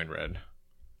Carmine Red.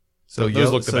 So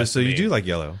those look the best. So to you me. do like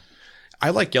yellow?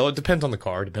 I like yellow. It depends on the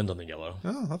car. Depends on the yellow.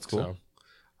 Oh, that's cool.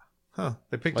 So,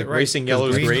 they picked like it right. racing yellow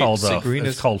is great.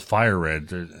 It's called fire red.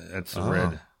 That's the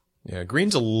red. Yeah,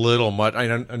 green's a little much. I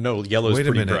know yellow's Wait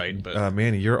a pretty minute, bright, but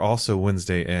Manny, you're also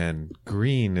Wednesday, and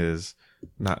green is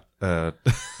not.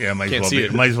 Yeah, might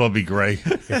as well be gray.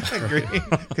 Green,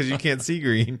 because you can't see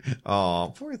green.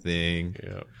 Oh, poor thing.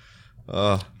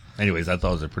 Yeah. Anyways, I thought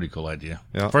it was a pretty cool idea.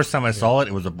 Yeah. First time I saw it,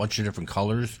 it was a bunch of different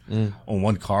colors on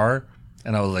one car,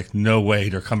 and I was like, "No way,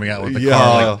 they're coming out with a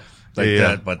car like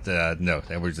that." But no,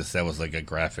 that was like a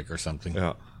graphic or something.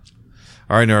 Yeah.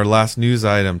 All right, and our last news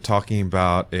item talking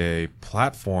about a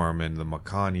platform in the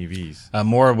Macan EVs.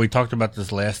 More, we talked about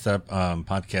this last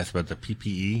podcast about the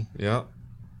PPE. Yeah.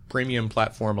 Premium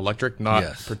platform electric,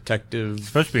 not protective. It's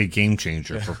supposed to be a game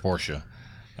changer for Porsche.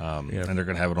 And they're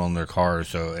going to have it on their cars,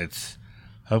 so it's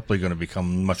hopefully going to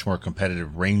become much more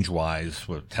competitive range-wise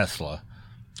with Tesla.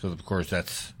 Because, of course,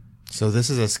 that's... So this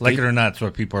is like it or not, it's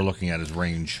what people are looking at as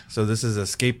range. So this is a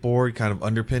skateboard kind of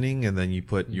underpinning, and then you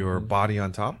put your body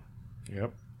on top?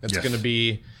 Yep. It's going to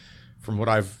be, from what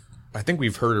I think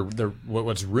we've heard,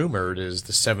 what's rumored is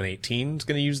the 718 is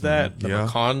going to use that. The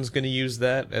Macan's going to use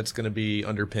that. It's going to be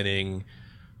underpinning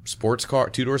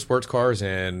two-door sports cars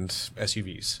and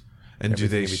SUVs. And do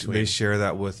they share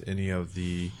that with any of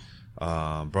the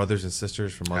brothers and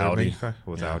sisters from other manufacturers?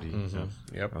 With Audi.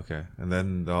 Mm-hmm. Yep. Okay. And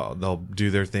then they'll do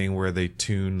their thing where they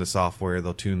tune the software,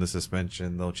 they'll tune the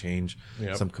suspension, they'll change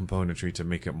some componentry to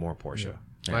make it more Porsche.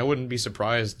 Yeah. I wouldn't be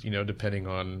surprised, depending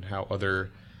on how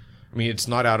it's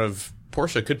not out of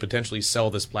Porsche could potentially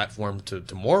sell this platform to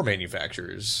more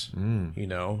manufacturers, to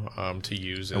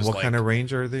use. And what kind of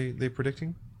range are they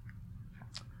predicting?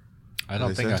 I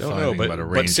don't think I saw anything about a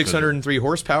range. But 603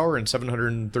 horsepower and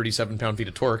 737 pound-feet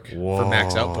of torque for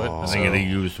max output. I think they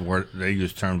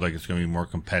use terms like it's going to be more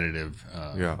competitive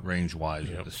range-wise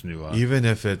with this new even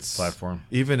if it's platform.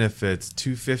 Even if it's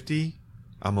 250,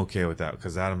 I'm okay with that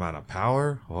because that amount of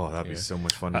power, that'd be so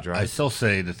much fun to drive. I still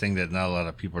say the thing that not a lot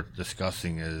of people are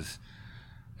discussing is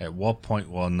at what point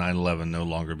will a 911 no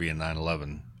longer be a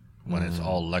 911 when it's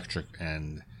all electric?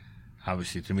 And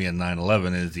obviously, to me, a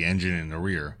 911 is the engine in the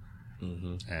rear.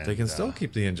 Mm-hmm. And they can still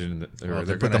keep the engine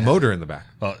they put the motor in the back.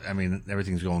 Well,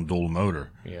 everything's going dual motor.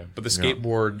 Yeah, but the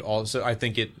skateboard also, I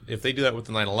think if they do that with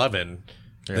the 911,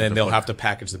 then they'll have to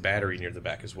package the battery near the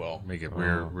back as well. Make it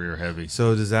rear heavy.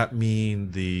 So does that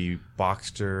mean the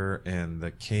Boxster and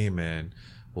the Cayman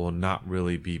will not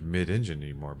really be mid-engine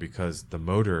anymore because the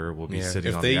motor will be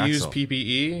sitting on the axle? If they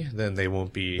use PPE, then they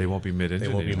won't be mid-engine.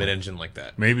 They won't be mid-engine like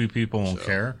that. Maybe people won't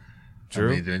care.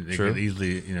 True. They could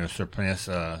easily, surpass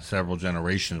several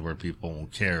generations where people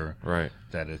won't care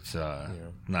that it's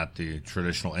not the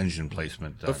traditional engine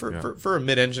placement. But for a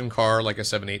mid-engine car like a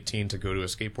 718 to go to a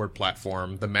skateboard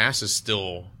platform, the mass is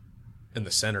still in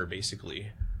the center,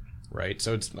 basically, right?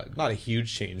 So it's not a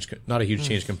huge change. Not a huge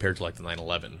change compared to like the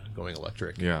 911 going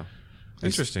electric. Yeah,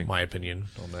 interesting. My opinion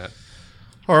on that.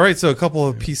 All right, so a couple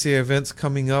of PCA events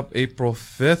coming up. April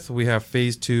 5th, we have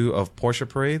Phase 2 of Porsche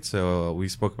Parade. So we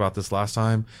spoke about this last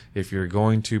time. If you're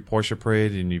going to Porsche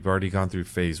Parade and you've already gone through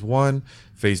Phase 1,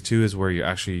 Phase 2 is where you're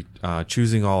actually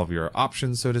choosing all of your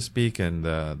options, so to speak, and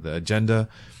the agenda.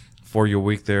 for your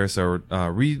week there. So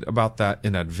read about that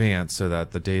in advance so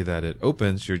that the day that it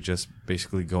opens, you're just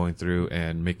basically going through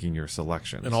and making your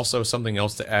selections. And also something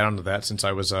else to add on to that, since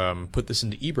I was put this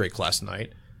into e-break last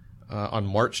night, on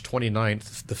March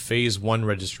 29th, the Phase 1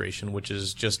 registration, which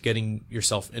is just getting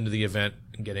yourself into the event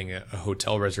and getting a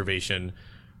hotel reservation,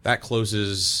 that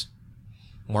closes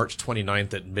March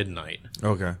 29th at midnight.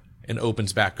 Okay. And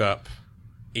opens back up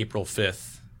April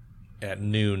 5th at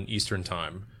noon Eastern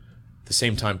time. The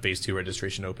same time Phase 2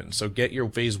 registration opens. So get your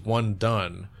Phase 1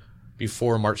 done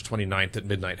before March 29th at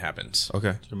midnight happens.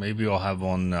 Okay. So maybe I'll have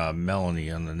on Melanie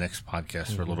on the next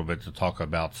podcast for a little bit to talk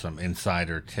about some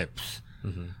insider tips for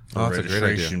That's a great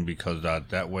registration, idea. because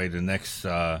that way the next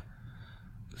so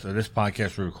this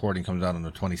podcast we're recording comes out on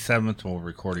the 27th, and we'll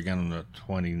record again on the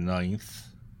 29th.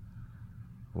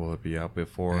 Will it be out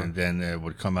before? And then it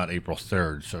would come out April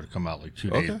 3rd, so it'd come out like 2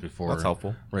 days Okay, before that's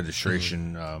helpful.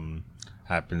 registration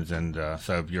happens. And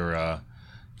so if you're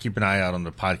keep an eye out on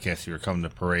the podcast if you're coming to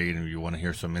parade and you want to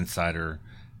hear some insider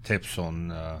tips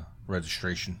on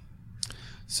registration.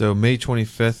 So May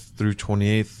 25th through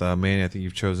 28th, Manny, I think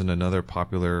you've chosen another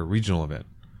popular regional event.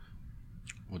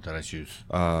 What did I choose?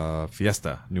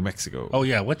 Fiesta, New Mexico. Oh,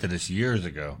 yeah, I went to this years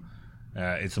ago.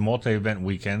 It's a multi-event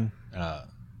weekend.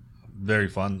 Very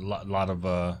fun. Lot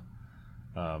of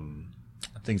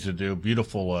things to do.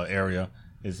 Beautiful area.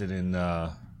 Is it in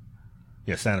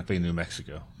Santa Fe, New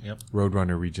Mexico? Yep.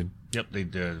 Roadrunner region. Yep, they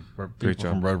did. People Great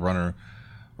job. from Roadrunner,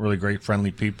 really great,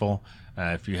 friendly people.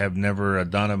 If you have never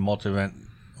done a multi-event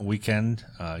weekend,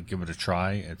 give it a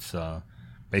try. It's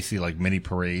basically like mini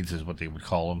parades is what they would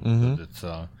call them. It's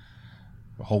a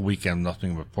whole weekend,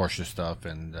 nothing but Porsche stuff,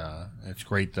 and it's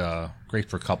great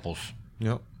for couples.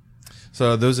 Yep.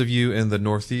 So those of you in the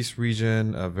Northeast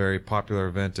region, a very popular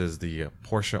event is the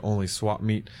Porsche only swap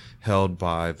meet held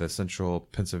by the Central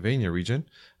Pennsylvania region,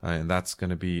 and that's going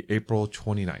to be April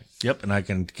 29th. Yep, and I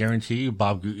can guarantee you,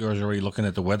 Bob Gutjahr is already looking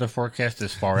at the weather forecast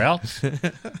this far out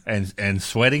and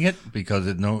sweating it, because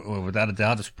without a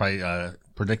doubt, it's probably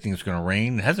predicting it's going to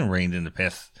rain. It hasn't rained in the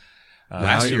past.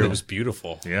 Last year it was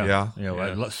beautiful. Yeah.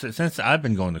 Yeah. Since I've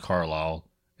been going to Carlisle,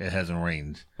 it hasn't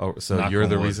rained. Oh, so Knock you're on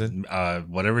the wood. reason?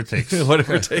 Whatever it takes.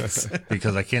 Whatever it takes.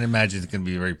 Because I can't imagine it's going to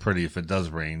be very pretty if it does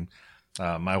rain.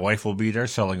 My wife will be there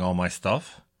selling all my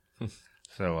stuff.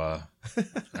 So,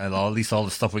 and at least all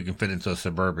the stuff we can fit into a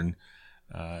Suburban.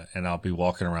 And I'll be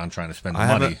walking around trying to spend the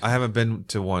money. I haven't been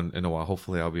to one in a while.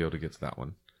 Hopefully I'll be able to get to that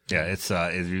one. Yeah, it's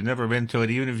if you've never been to it,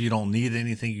 even if you don't need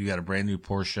anything, you got a brand new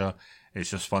Porsche.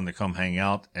 It's just fun to come hang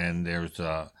out. And there's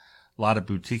a lot of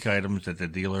boutique items that the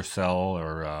dealers sell,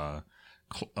 or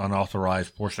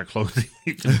unauthorized Porsche clothing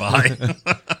you can buy.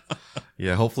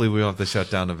 Yeah, hopefully we don't have to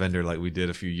shut down a vendor like we did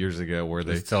a few years ago where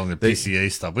They're selling the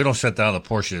PCA stuff. We don't shut down the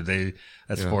Porsche.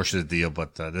 That's Yeah. Porsche's deal,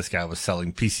 but this guy was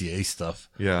selling PCA stuff.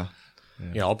 Yeah.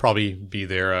 Yeah, I'll probably be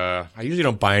there. I usually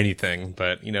don't buy anything,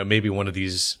 but maybe one of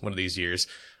these years.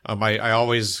 I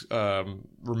always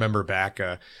remember back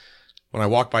when I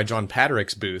walked by John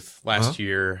Patrick's booth last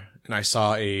year, and I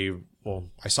saw a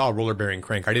roller bearing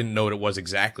crank. I didn't know what it was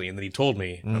exactly, and then he told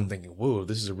me. And I'm thinking, whoa,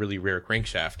 this is a really rare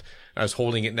crankshaft. And I was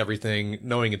holding it and everything,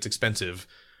 knowing it's expensive.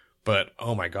 But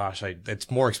oh my gosh,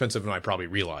 it's more expensive than I probably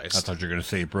realized. I thought you were going to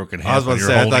say it broke in I was half. about to when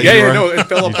say, you I were thought holding you it. were- no, it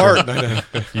fell apart. I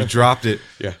know. You dropped it.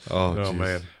 Yeah. Oh, Oh geez.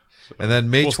 man. And then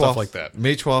May Cool 12th, stuff like that.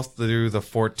 May 12th through the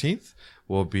 14th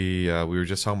will be, we were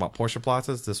just talking about Porsche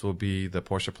Plazas. This will be the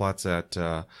Porsche Plaza at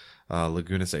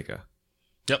Laguna Seca.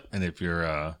 Yep. And if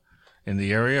you're in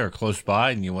the area or close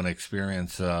by and you want to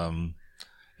experience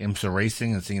IMSA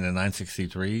racing and seeing the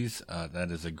 963s, that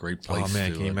is a great place. Oh,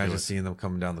 man, to, can you do imagine it. seeing them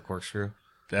coming down the corkscrew?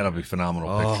 That'll be phenomenal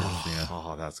pictures. Yeah.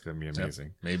 Oh, that's going to be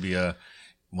amazing. Maybe one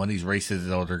of these races,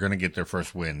 though, they're going to get their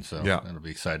first win. So Yeah. that'll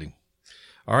be exciting.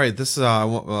 All right, this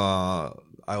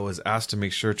I was asked to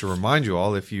make sure to remind you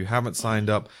all, if you haven't signed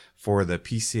up for the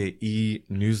PCA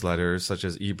newsletters such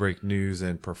as eBrake News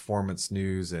and Performance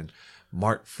News and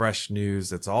Mart Fresh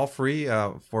News, it's all free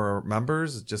for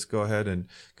members. Just go ahead and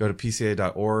go to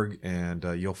pca.org and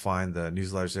you'll find the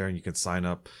newsletters there and you can sign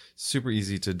up. Super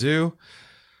easy to do.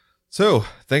 So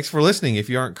thanks for listening. If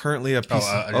you aren't currently a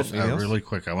PCA, Really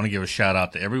quick, I want to give a shout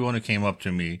out to everyone who came up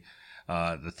to me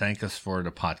to thank us for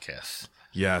the podcast.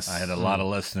 yes, I had a lot of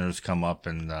listeners come up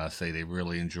and say they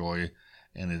really enjoy,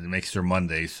 and it makes their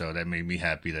Monday. So that made me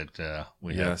happy that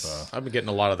we Yes. have I've been getting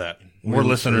a lot of that. more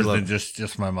listeners love- than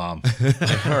just my mom.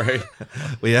 All right.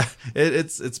 Well, yeah,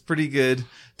 it's pretty good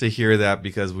to hear that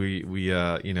because we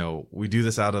do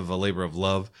this out of a labor of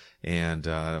love, and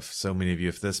so many of you,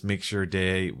 if this makes your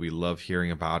day, we love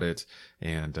hearing about it,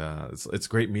 and it's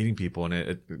great meeting people,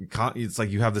 and it's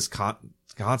like you have this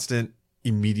constant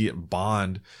immediate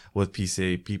bond with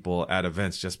PCA people at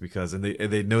events just because, and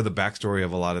they know the backstory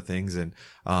of a lot of things. And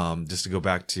just to go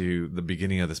back to the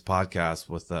beginning of this podcast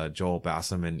with Joel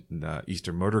Bassam and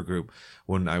Eastern Motor Group,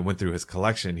 when I went through his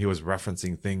collection, he was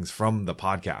referencing things from the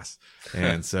podcast,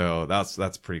 and so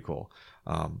that's pretty cool.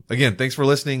 Again, thanks for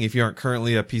listening. If you aren't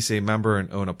currently a PCA member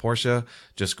and own a Porsche,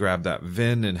 just grab that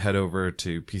VIN and head over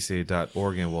to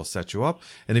PCA.org and we'll set you up.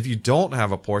 And if you don't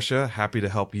have a Porsche, happy to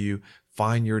help you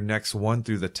find your next one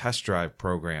through the test drive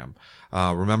program.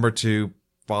 Remember to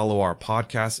follow our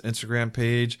podcast Instagram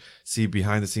page, see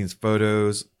behind the scenes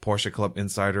photos, Porsche Club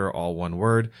Insider, all one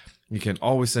word. You can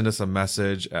always send us a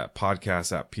message at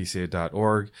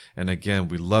podcast@pca.org. And again,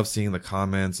 we love seeing the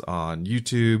comments on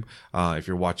YouTube. If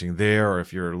you're watching there, or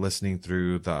if you're listening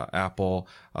through the Apple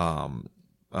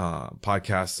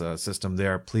podcast system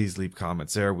there, please leave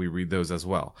comments there. We read those as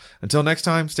well. Until next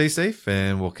time, stay safe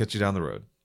and we'll catch you down the road.